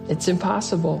 It's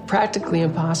impossible, practically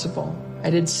impossible. I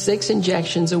did 6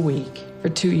 injections a week for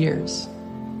 2 years.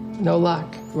 No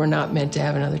luck. We're not meant to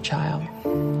have another child.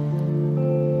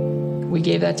 We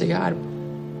gave that to God.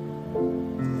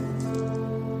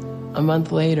 A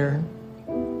month later,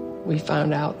 we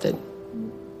found out that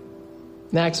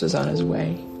Max was on his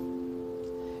way.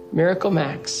 Miracle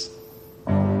Max.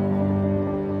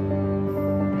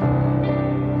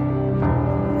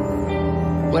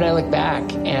 When I look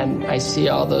back and I see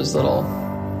all those little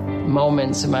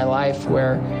moments in my life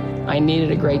where I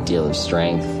needed a great deal of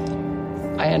strength,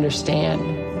 I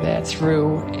understand that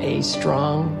through a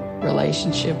strong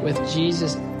relationship with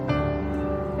Jesus,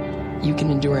 you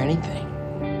can endure anything.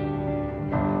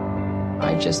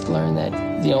 I just learned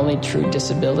that the only true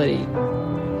disability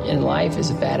in life is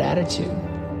a bad attitude.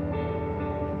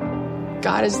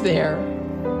 God is there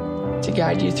to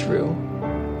guide you through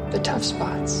the tough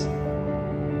spots.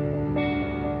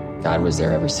 God was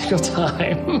there every single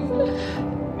time.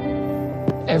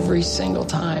 Every single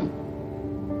time.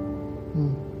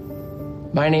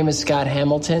 My name is Scott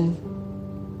Hamilton,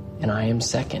 and I am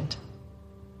second.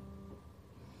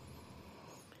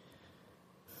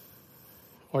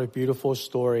 What a beautiful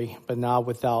story, but not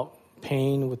without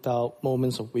pain, without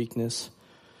moments of weakness.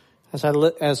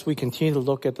 As we continue to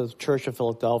look at the Church of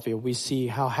Philadelphia, we see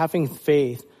how having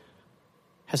faith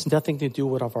has nothing to do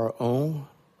with our own,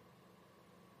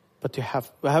 but to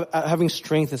having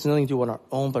strength has nothing to do with our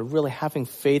own, but really having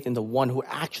faith in the one who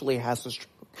actually has the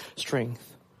strength.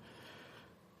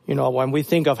 You know, when we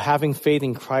think of having faith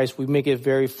in Christ, we make it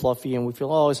very fluffy and we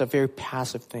feel, oh, it's a very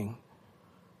passive thing.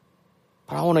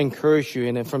 But I want to encourage you,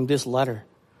 and from this letter,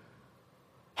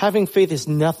 having faith is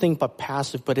nothing but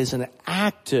passive, but is an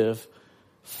active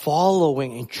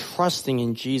following and trusting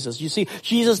in Jesus. You see,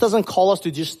 Jesus doesn't call us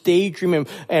to just daydream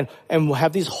and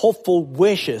have these hopeful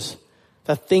wishes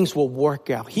that things will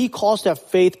work out. He calls that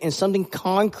faith in something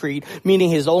concrete, meaning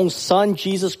his own son,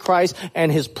 Jesus Christ,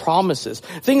 and his promises.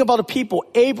 Think about the people.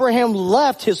 Abraham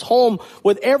left his home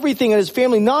with everything in his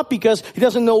family, not because he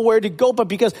doesn't know where to go, but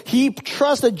because he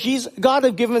trusts that God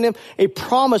had given him a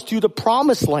promise to the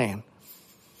promised land.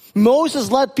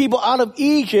 Moses led people out of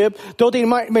Egypt, though they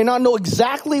may not know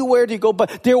exactly where to go,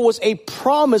 but there was a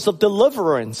promise of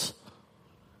deliverance.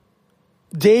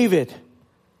 David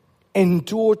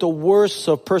endured the worst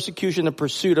of persecution and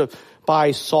pursuit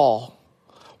by Saul.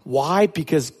 Why?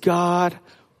 Because God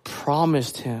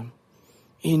promised him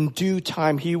in due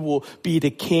time he will be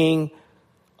the king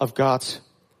of God's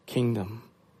kingdom.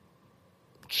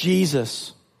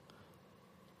 Jesus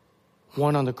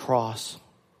went on the cross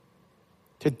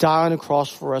to die on the cross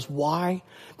for us. Why?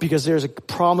 Because there's a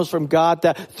promise from God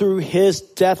that through his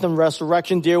death and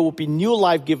resurrection, there will be new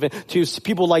life given to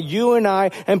people like you and I.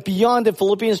 And beyond it,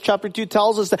 Philippians chapter 2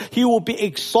 tells us that he will be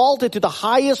exalted to the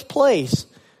highest place.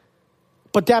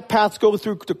 But that path goes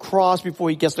through the cross before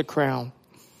he gets the crown.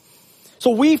 So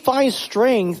we find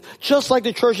strength, just like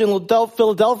the church in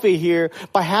Philadelphia here,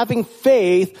 by having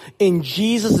faith in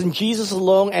Jesus and Jesus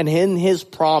alone and in his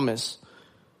promise.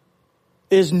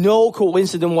 It is no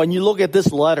coincidence when you look at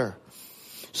this letter.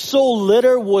 So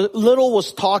little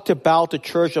was talked about the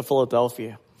Church of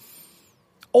Philadelphia.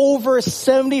 Over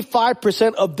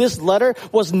 75% of this letter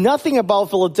was nothing about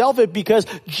Philadelphia because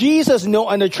Jesus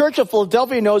and the Church of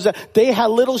Philadelphia knows that they had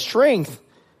little strength.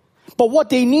 But what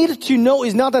they needed to know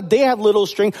is not that they had little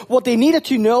strength. What they needed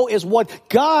to know is what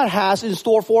God has in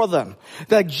store for them.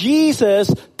 That Jesus'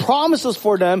 promises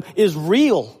for them is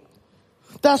real.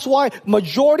 That's why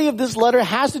majority of this letter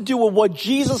has to do with what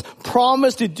Jesus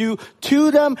promised to do to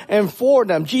them and for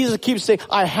them. Jesus keeps saying,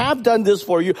 I have done this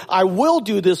for you. I will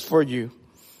do this for you.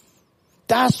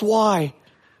 That's why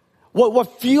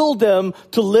what fueled them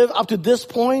to live up to this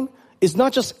point is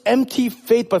not just empty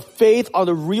faith, but faith on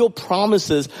the real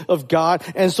promises of God.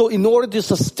 And so in order to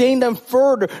sustain them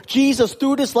further, Jesus,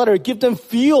 through this letter, give them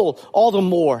fuel all the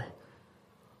more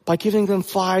by giving them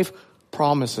 5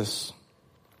 promises.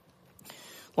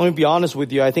 Let me be honest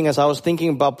with you. I think as I was thinking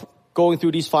about going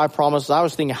through these 5 promises, I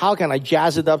was thinking, how can I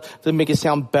jazz it up to make it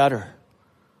sound better?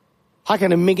 How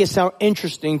can I make it sound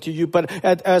interesting to you? But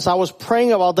as I was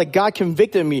praying about that, God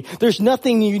convicted me. There's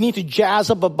nothing you need to jazz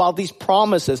up about these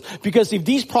promises. Because if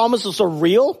these promises are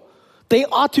real, they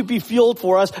ought to be fueled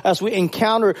for us as we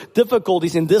encounter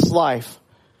difficulties in this life.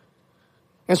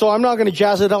 And so I'm not going to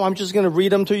jazz it up. I'm just going to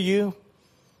read them to you.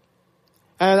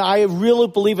 And I really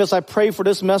believe as I pray for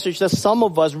this message that some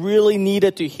of us really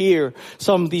needed to hear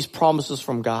some of these promises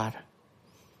from God.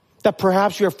 That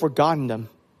perhaps you have forgotten them.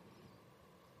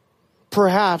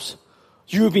 Perhaps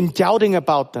you've been doubting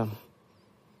about them.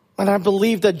 And I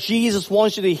believe that Jesus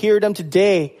wants you to hear them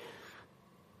today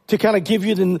to kind of give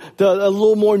you a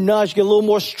little more nudge, get a little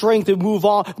more strength to move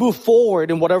forward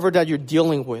in whatever that you're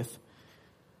dealing with.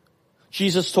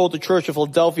 Jesus told the church of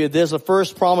Philadelphia this. The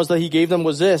first promise that he gave them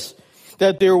was this,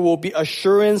 that there will be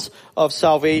assurance of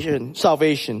salvation.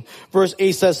 Verse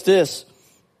 8 says this,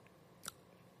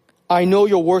 I know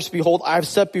your works. Behold, I have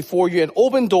set before you an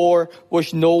open door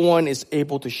which no one is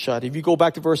able to shut. If you go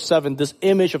back to verse 7, this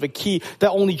image of a key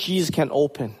that only Jesus can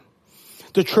open.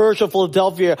 The church of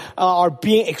Philadelphia are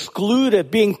being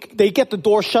excluded, they get the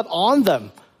door shut on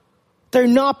them. They're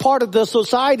not part of the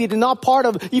society. They're not part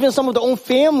of even some of their own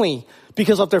family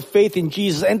because of their faith in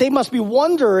Jesus. And they must be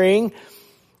wondering,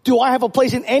 do I have a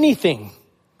place in anything?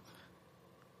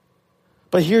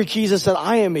 But here Jesus said,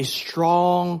 I am a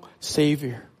strong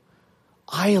Savior.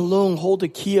 I alone hold the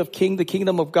key of the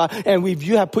kingdom of God. And if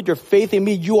you have put your faith in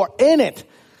me, you are in it.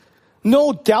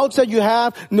 No doubts that you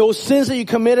have, no sins that you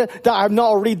committed that I have not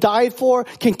already died for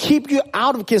can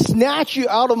snatch you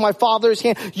out of my Father's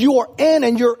hand. You are in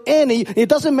and you're in. It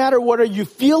doesn't matter whether you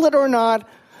feel it or not.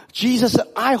 Jesus said,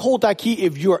 I hold that key.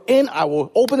 If you're in, I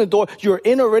will open the door. You're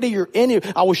in already, you're in.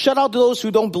 I will shut out those who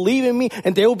don't believe in me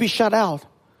and they will be shut out.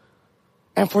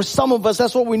 And for some of us,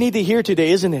 that's what we need to hear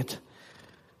today, isn't it?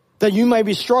 That you might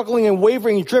be struggling and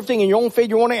wavering and drifting in your own faith.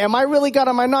 You're wondering, am I really God?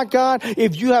 Am I not God?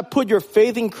 If you have put your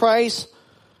faith in Christ,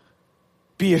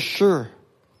 be assured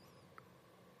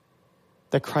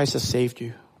that Christ has saved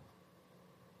you.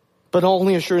 But not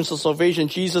only assurance of salvation,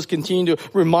 Jesus continued to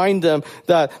remind them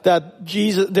that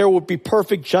there will be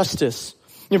perfect justice.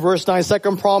 In verse 9,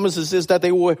 second promise is that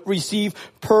they will receive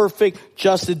perfect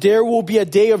justice. There will be a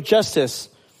day of justice.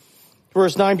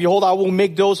 Verse 9, behold, I will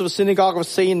make those of the synagogue of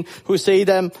Satan who say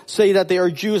that they are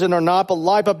Jews and are not, but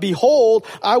lie. But behold,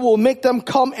 I will make them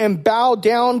come and bow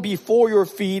down before your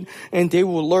feet, and they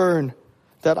will learn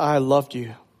that I loved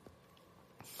you.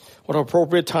 What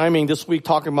appropriate timing this week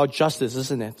talking about justice,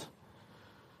 isn't it?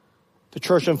 The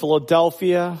church in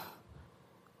Philadelphia,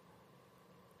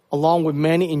 along with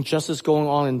many injustices going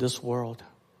on in this world.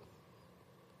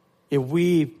 If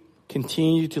we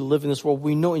continue to live in this world,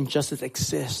 we know injustice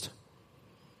exists.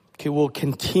 It will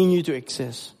continue to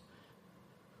exist.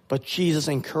 But Jesus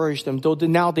encouraged them, though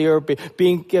now they are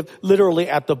being literally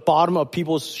at the bottom of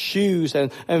people's shoes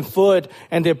and foot,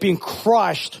 and they're being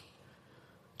crushed.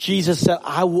 Jesus said,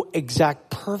 I will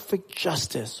exact perfect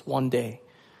justice one day.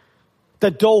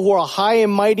 That those who are high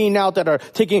and mighty now they're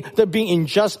being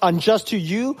unjust to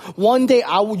you, one day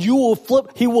he will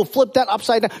flip that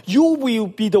upside down. You will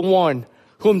be the one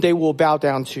whom they will bow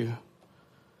down to.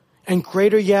 And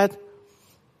greater yet,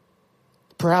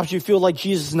 perhaps you feel like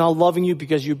Jesus is not loving you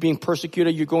because you're being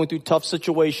persecuted, you're going through tough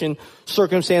situation,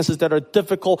 circumstances that are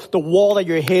difficult, the wall that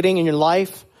you're hitting in your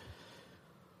life.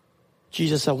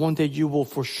 Jesus said, one day you will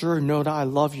for sure know that I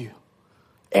love you.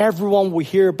 Everyone will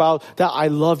hear about that I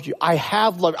love you. I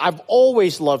have loved you. I've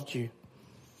always loved you.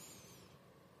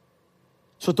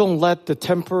 So don't let the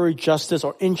temporary justice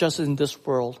or injustice in this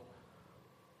world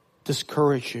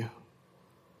discourage you.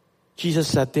 Jesus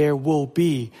said there will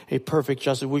be a perfect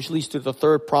justice, which leads to the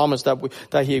third promise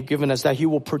that he had given us, that he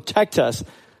will protect us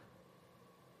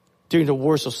during the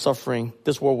worst of suffering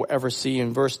this world will ever see.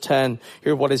 In verse 10,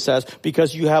 hear what it says.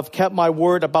 Because you have kept my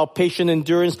word about patient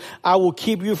endurance, I will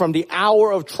keep you from the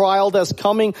hour of trial that's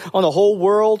coming on the whole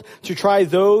world to try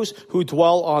those who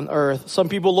dwell on earth. Some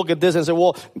people look at this and say,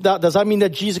 well, does that mean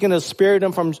that Jesus is going to spare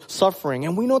them from suffering?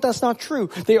 And we know that's not true.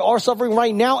 They are suffering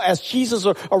right now as Jesus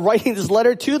are writing this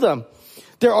letter to them.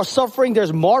 There are suffering,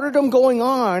 there's martyrdom going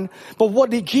on, but what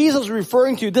Jesus is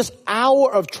referring to, this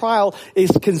hour of trial,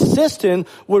 is consistent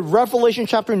with Revelation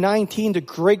chapter 19, the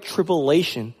great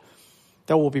tribulation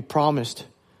that will be promised,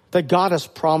 that God has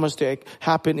promised to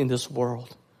happen in this world.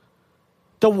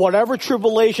 That whatever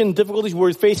tribulation, difficulties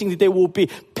we're facing today will be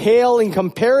pale in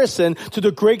comparison to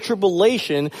the great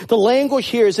tribulation. The language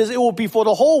here says it will be for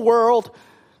the whole world,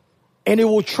 and it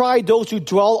will try those who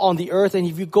dwell on the earth. And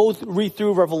if you read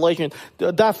through Revelation,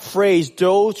 that phrase,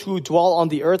 those who dwell on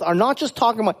the earth, are not just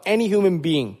talking about any human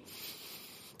being,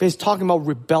 but it's talking about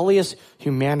rebellious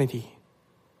humanity.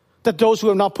 That those who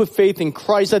have not put faith in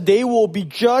Christ, that they will be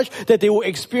judged, that they will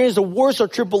experience the worst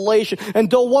of tribulation. And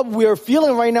though what we are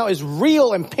feeling right now is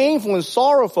real and painful and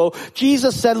sorrowful,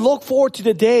 Jesus said, look forward to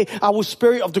the day I will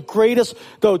spare you of the greatest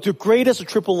of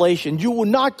tribulation. You will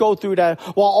not go through that,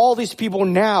 while all these people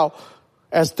now,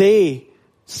 as they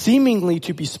seemingly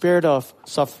to be spared of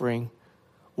suffering,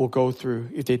 will go through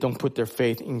if they don't put their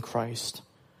faith in Christ.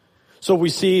 So we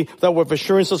see that with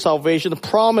assurance of salvation, the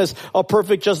promise of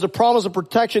perfect justice, the promise of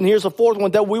protection. Here's the fourth one,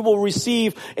 that we will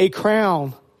receive a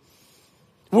crown.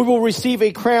 We will receive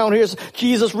a crown. Here's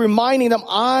Jesus reminding them,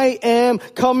 I am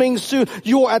coming soon.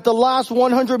 You are at the last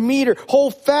 100 meter.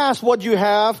 Hold fast what you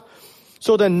have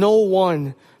so that no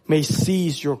one may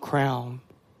seize your crown.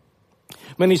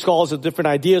 Many scholars have different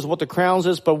ideas what the crowns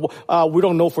is, but we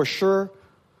don't know for sure.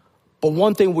 But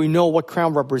one thing we know what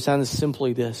crown represents is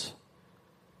simply this.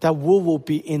 That we will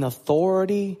be in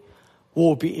authority, we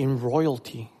will be in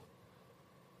royalty.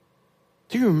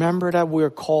 Do you remember that we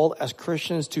are called as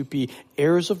Christians to be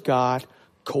heirs of God,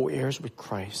 co-heirs with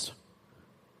Christ?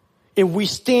 If we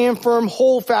stand firm,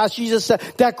 hold fast, Jesus said,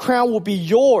 that crown will be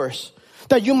yours.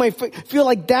 That you might feel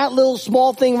like that little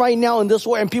small thing right now in this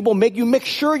world, and people make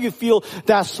sure you feel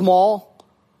that small.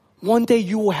 One day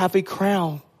you will have a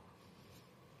crown.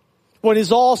 When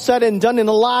it's all said and done in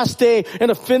the last day, in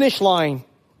the finish line,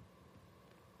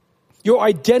 your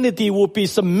identity will be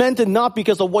cemented not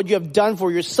because of what you have done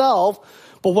for yourself,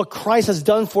 but what Christ has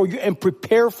done for you and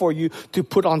prepared for you to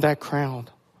put on that crown.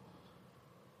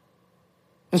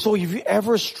 And so if you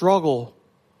ever struggle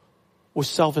with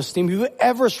self-esteem, if you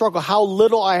ever struggle how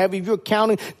little I have, if you're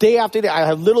counting day after day, I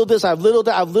have little this, I have little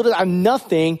that, I have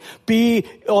nothing, be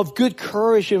of good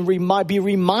courage and be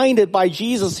reminded by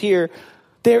Jesus here,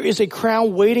 there is a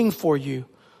crown waiting for you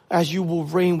as you will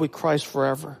reign with Christ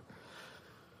forever.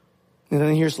 And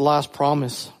then here's the last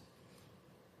promise.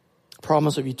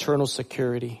 Promise of eternal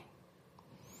security.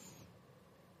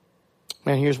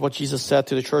 Man, here's what Jesus said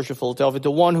to the church of Philadelphia.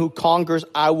 The one who conquers,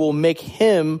 I will make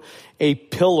him a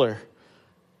pillar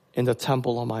in the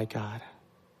temple of my God.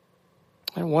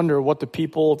 I wonder what the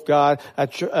people of God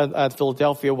at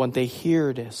Philadelphia, when they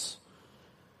hear this,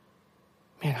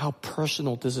 man, how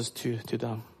personal this is to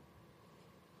them.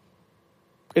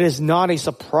 It is not a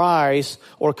surprise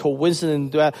or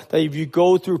coincidence that if you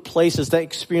go through places that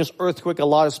experience earthquake a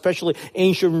lot, especially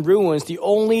ancient ruins, the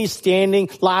only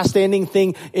last standing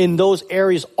thing in those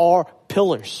areas are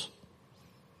pillars.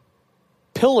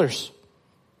 Pillars.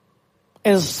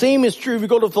 And the same is true if you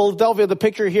go to Philadelphia, the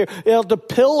picture here, the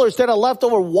pillars that are left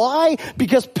over. Why?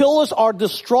 Because pillars are the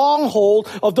stronghold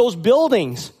of those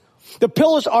buildings. The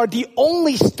pillars are the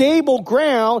only stable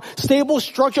ground, stable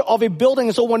structure of a building.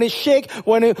 And so when it shakes,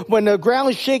 when the ground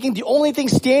is shaking, the only thing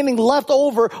standing left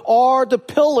over are the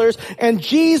pillars. And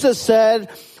Jesus said,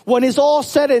 when it's all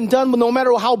said and done, no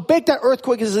matter how big that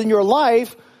earthquake is in your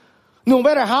life, no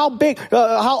matter how big,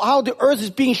 how the earth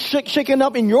is being shaken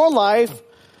up in your life,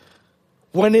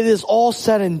 when it is all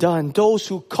said and done, those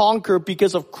who conquer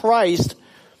because of Christ,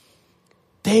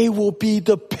 they will be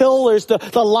the pillars,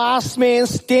 the last man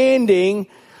standing,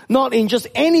 not in just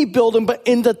any building, but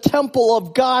in the temple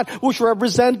of God, which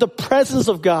represent the presence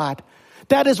of God.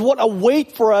 That is what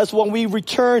awaits for us when we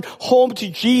return home to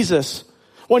Jesus.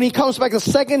 When he comes back the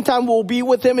second time, we'll be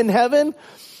with him in heaven.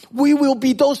 We will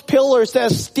be those pillars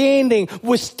that are standing,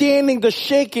 withstanding the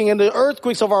shaking and the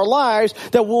earthquakes of our lives,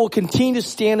 that will continue to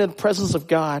stand in the presence of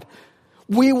God.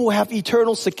 We will have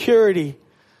eternal security.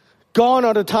 Gone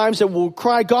are the times that we'll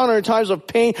cry. Gone are the times of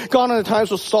pain. Gone are the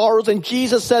times of sorrows. And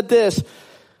Jesus said this.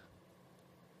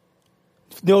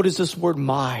 Notice this word,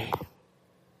 my.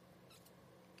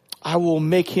 I will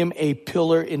make him a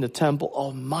pillar in the temple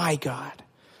of my God.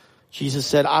 Jesus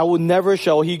said, I will never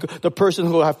the person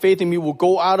who will have faith in me will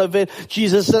go out of it.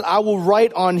 Jesus said, I will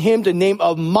write on him the name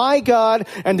of my God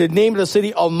and the name of the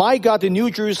city of my God, the New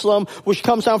Jerusalem, which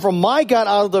comes down from my God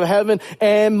out of the heaven,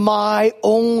 and my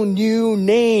own new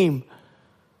name.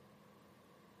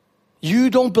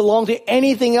 You don't belong to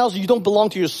anything else. You don't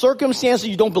belong to your circumstances.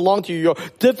 You don't belong to your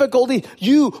difficulty.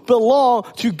 You belong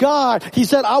to God. He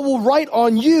said, I will write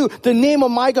on you the name of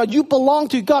my God. You belong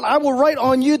to God. I will write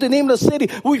on you the name of the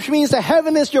city, which means that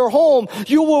heaven is your home.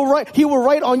 He will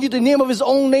write on you the name of his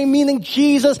own name, meaning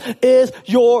Jesus is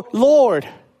your Lord.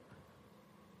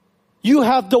 You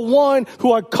have the one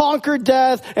who had conquered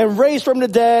death and raised from the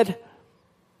dead.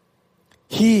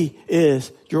 He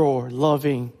is your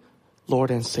loving Lord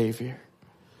and Savior.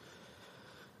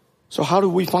 So how do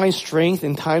we find strength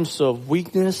in times of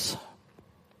weakness?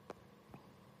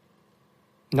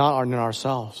 Not in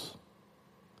ourselves.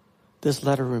 This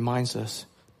letter reminds us,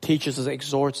 teaches us,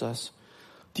 exhorts us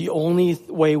The only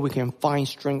way we can find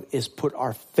strength is put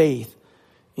our faith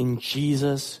in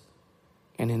Jesus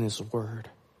and in His Word.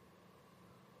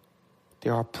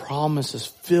 There are promises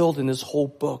filled in this whole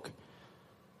book.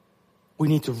 We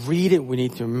need to read it. We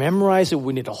need to memorize it.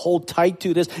 We need to hold tight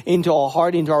to this into our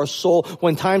heart, into our soul.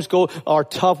 When times are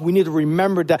tough, we need to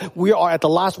remember that we are at the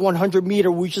last 100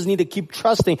 meters. We just need to keep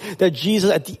trusting that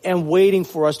Jesus at the end waiting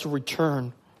for us to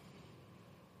return.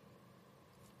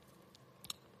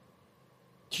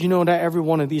 Do you know that every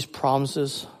one of these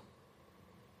promises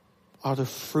are the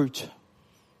fruit,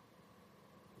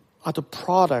 are the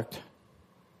product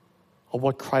of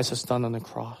what Christ has done on the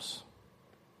cross?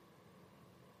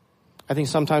 I think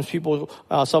sometimes people,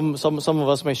 some of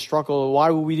us may struggle. Why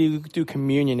would we do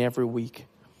communion every week,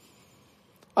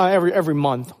 every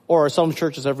month, or some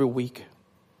churches every week?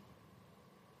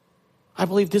 I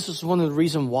believe this is one of the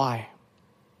reasons why.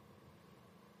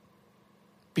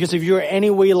 Because if you're any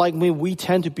way like me, we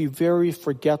tend to be very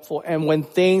forgetful. And when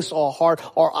things are hard,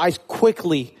 our eyes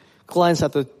quickly glance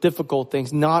at the difficult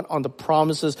things, not on the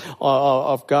promises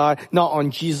of God, not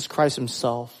on Jesus Christ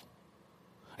Himself.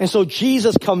 And so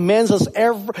Jesus commands us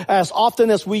as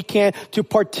often as we can to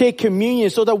partake communion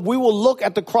so that we will look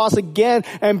at the cross again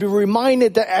and be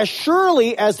reminded that as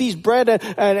surely as these bread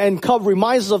and cup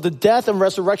reminds us of the death and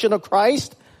resurrection of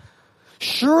Christ,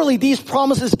 surely these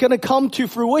promises are going to come to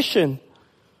fruition.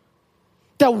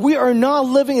 That we are not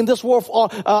living in this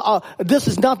world. This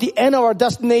is not the end of our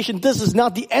destination. This is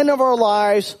not the end of our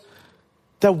lives.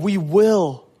 That we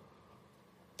will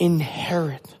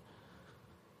inherit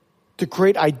the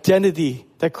great identity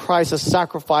that Christ has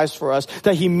sacrificed for us.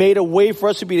 That He made a way for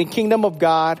us to be in the kingdom of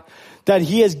God. That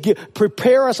He has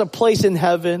prepared us a place in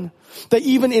heaven. That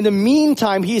even in the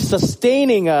meantime, He is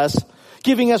sustaining us,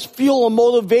 giving us fuel and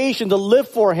motivation to live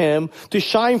for Him, to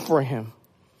shine for Him.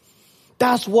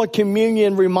 That's what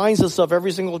communion reminds us of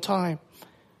every single time.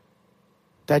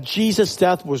 That Jesus'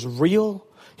 death was real.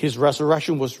 His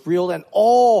resurrection was real. And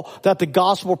all that the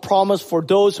gospel promised for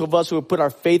those of us who have put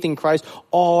our faith in Christ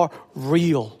are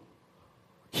real.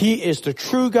 He is the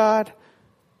true God.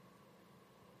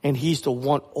 And He's the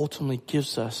one ultimately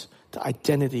gives us the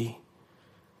identity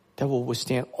that will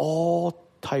withstand all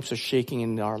types of shaking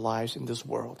in our lives in this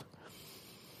world.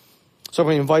 So I'm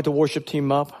going to invite the worship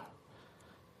team up.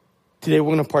 Today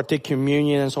we're going to partake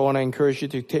communion, and so I want to encourage you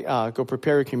to go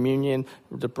prepare your communion,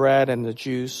 the bread and the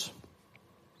juice,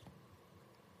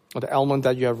 or the element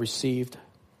that you have received.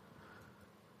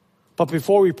 But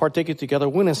before we partake it together,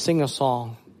 we're going to sing a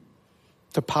song,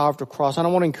 The Power of the Cross. And I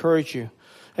want to encourage you,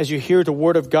 as you hear the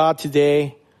Word of God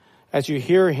today, as you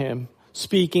hear Him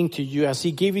speaking to you, as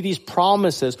He gave you these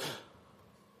promises,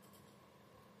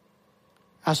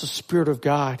 ask the Spirit of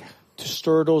God to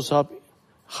stir those up,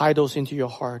 hide those into your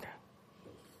heart.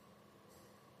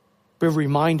 Be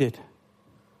reminded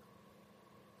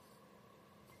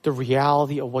the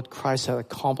reality of what Christ had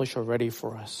accomplished already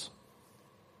for us.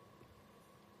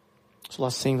 So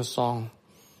let's sing the song,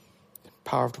 The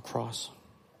Power of the Cross.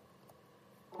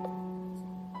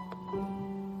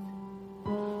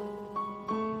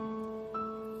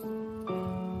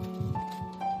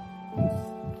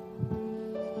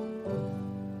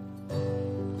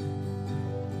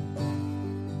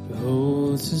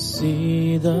 Oh, to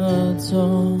see the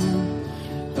dawn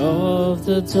of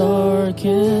the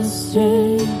darkest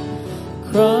day,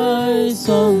 Christ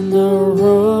on the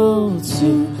road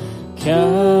to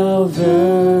Calvary,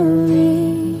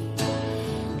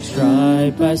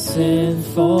 tried by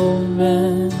sinful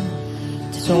men,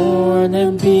 torn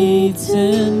and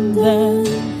beaten, then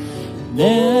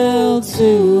nailed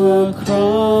to a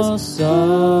cross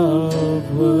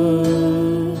of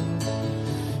wood.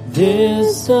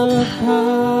 This the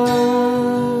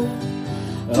power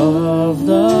of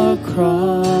the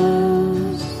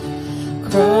cross.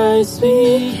 Christ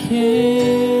became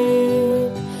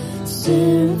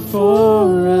sin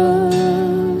for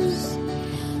us,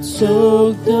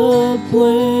 took the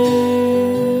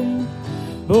blame,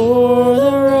 bore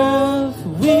the wrath.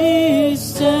 We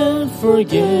stand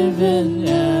forgiven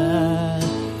at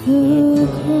the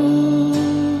cross.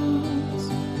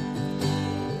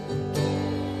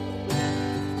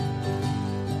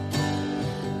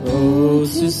 Oh,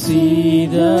 to see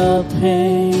the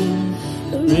pain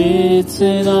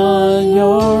written on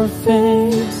your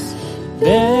face,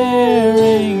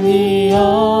 bearing the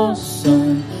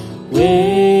awesome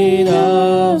weight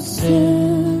of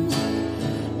sin.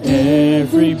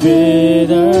 Every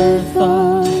bitter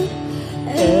thought,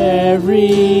 every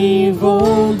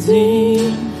evil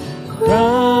deed,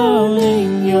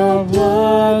 crowning your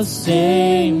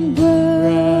blood-stained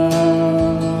brow.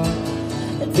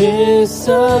 this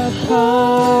account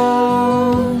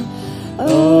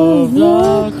of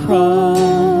the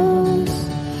cross.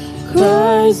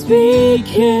 Christ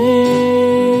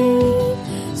became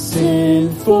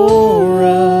sin for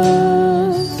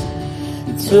us.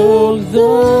 He took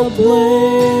the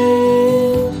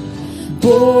blame,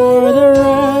 bore the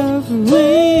wrath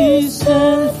we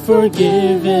stand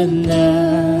forgiven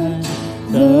at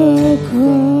the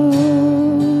cross.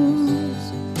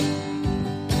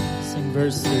 Sing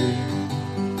verse 3.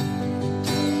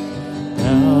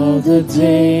 Now the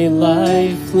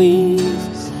daylight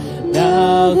flees,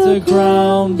 now the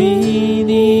ground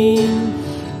beneath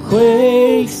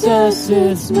quakes as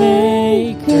its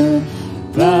maker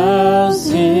bows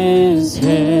his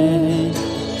head.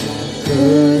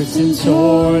 Curtain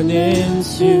torn in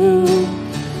two,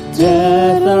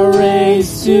 death are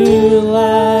raised to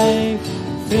life,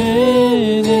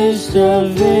 finished the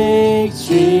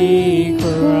victory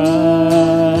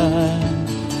cry.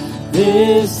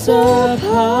 This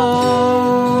account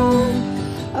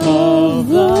of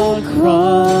the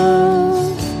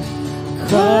cross,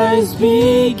 Christ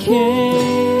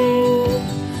became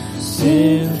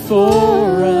sin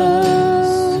for us.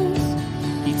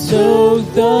 He took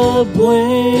the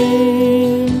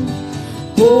blame,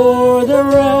 bore the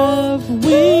wrath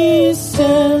we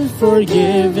stand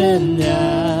forgiven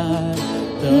at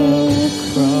the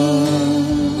cross.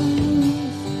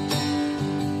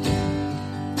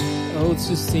 Oh,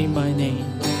 to see my name.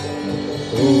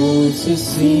 Oh, to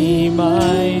see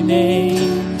my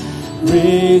name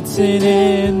written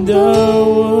in the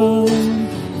womb.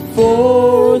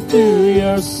 For through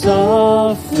your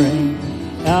suffering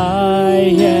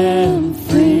I am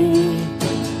free.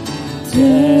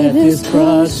 Death is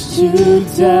crushed to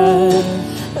death,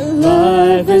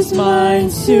 life is mine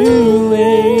to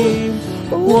live.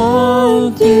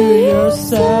 Won through your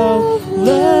selfless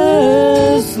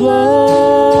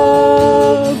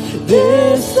love.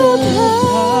 This account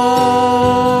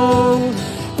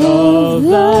of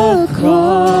the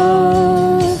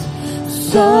cross,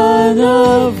 Son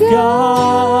of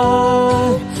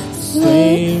God,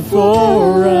 slain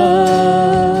for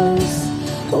us.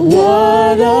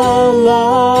 What a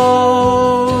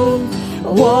love,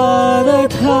 what a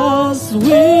cost,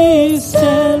 we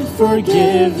stand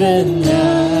forgiven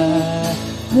at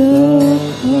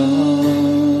the cross.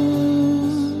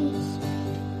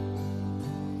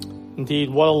 Indeed,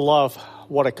 what a love,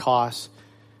 what a cost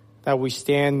that we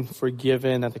stand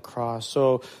forgiven at the cross.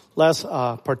 So let's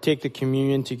partake the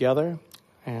communion together,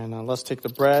 and let's take the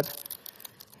bread,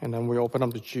 and then we open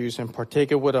up the juice and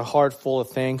partake it with a heart full of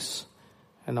thanks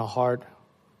and a heart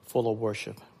full of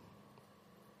worship.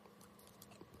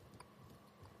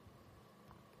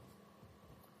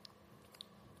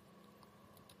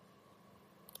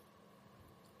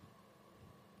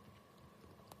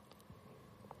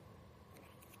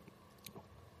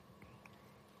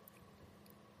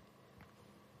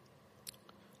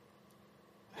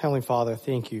 Heavenly Father,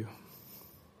 thank you.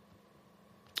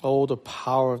 Oh, the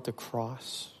power of the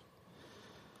cross.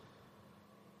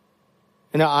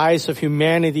 In the eyes of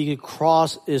humanity, the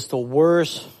cross is the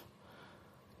worst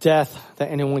death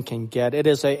that anyone can get. It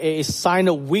is a sign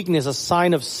of weakness, a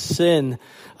sign of sin,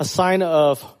 a sign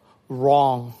of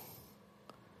wrong.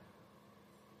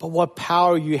 But what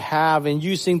power you have in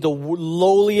using the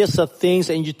lowliest of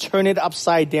things and you turn it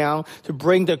upside down to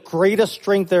bring the greatest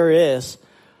strength there is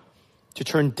to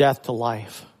turn death to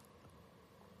life.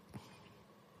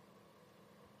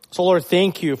 So Lord,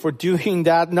 thank you for doing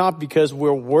that, not because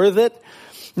we're worth it,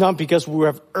 not because we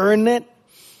have earned it,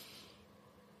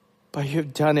 but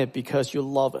you've done it because you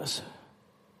love us.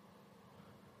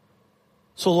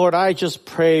 So Lord, I just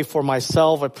pray for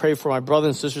myself, I pray for my brothers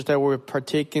and sisters that will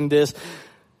partake in this.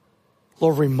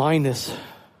 Lord, remind us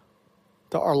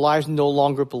that our lives no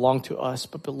longer belong to us,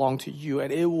 but belong to you.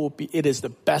 And it is the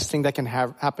best thing that can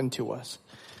happen to us.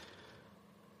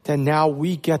 That now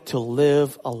we get to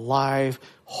live a life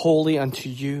holy unto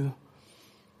you.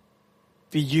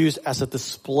 Be used as a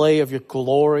display of your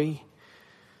glory.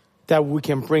 That we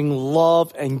can bring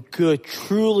love and good,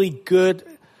 truly good,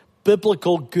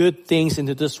 biblical good things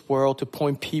into this world to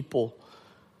point people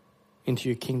into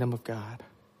your kingdom of God.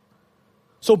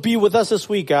 So be with us this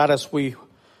week, God, as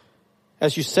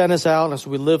you send us out, as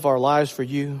we live our lives for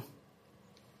you.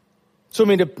 So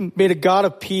may the God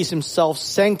of peace himself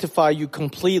sanctify you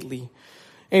completely.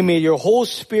 And may your whole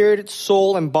spirit,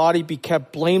 soul, and body be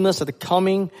kept blameless at the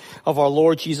coming of our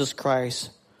Lord Jesus Christ.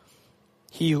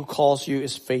 He who calls you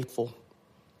is faithful,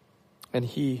 and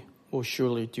he will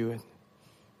surely do it.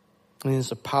 And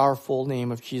it's a powerful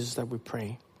name of Jesus that we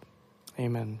pray.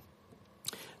 Amen.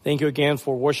 Thank you again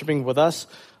for worshiping with us.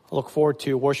 I look forward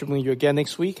to worshiping you again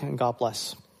next week, and God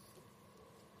bless.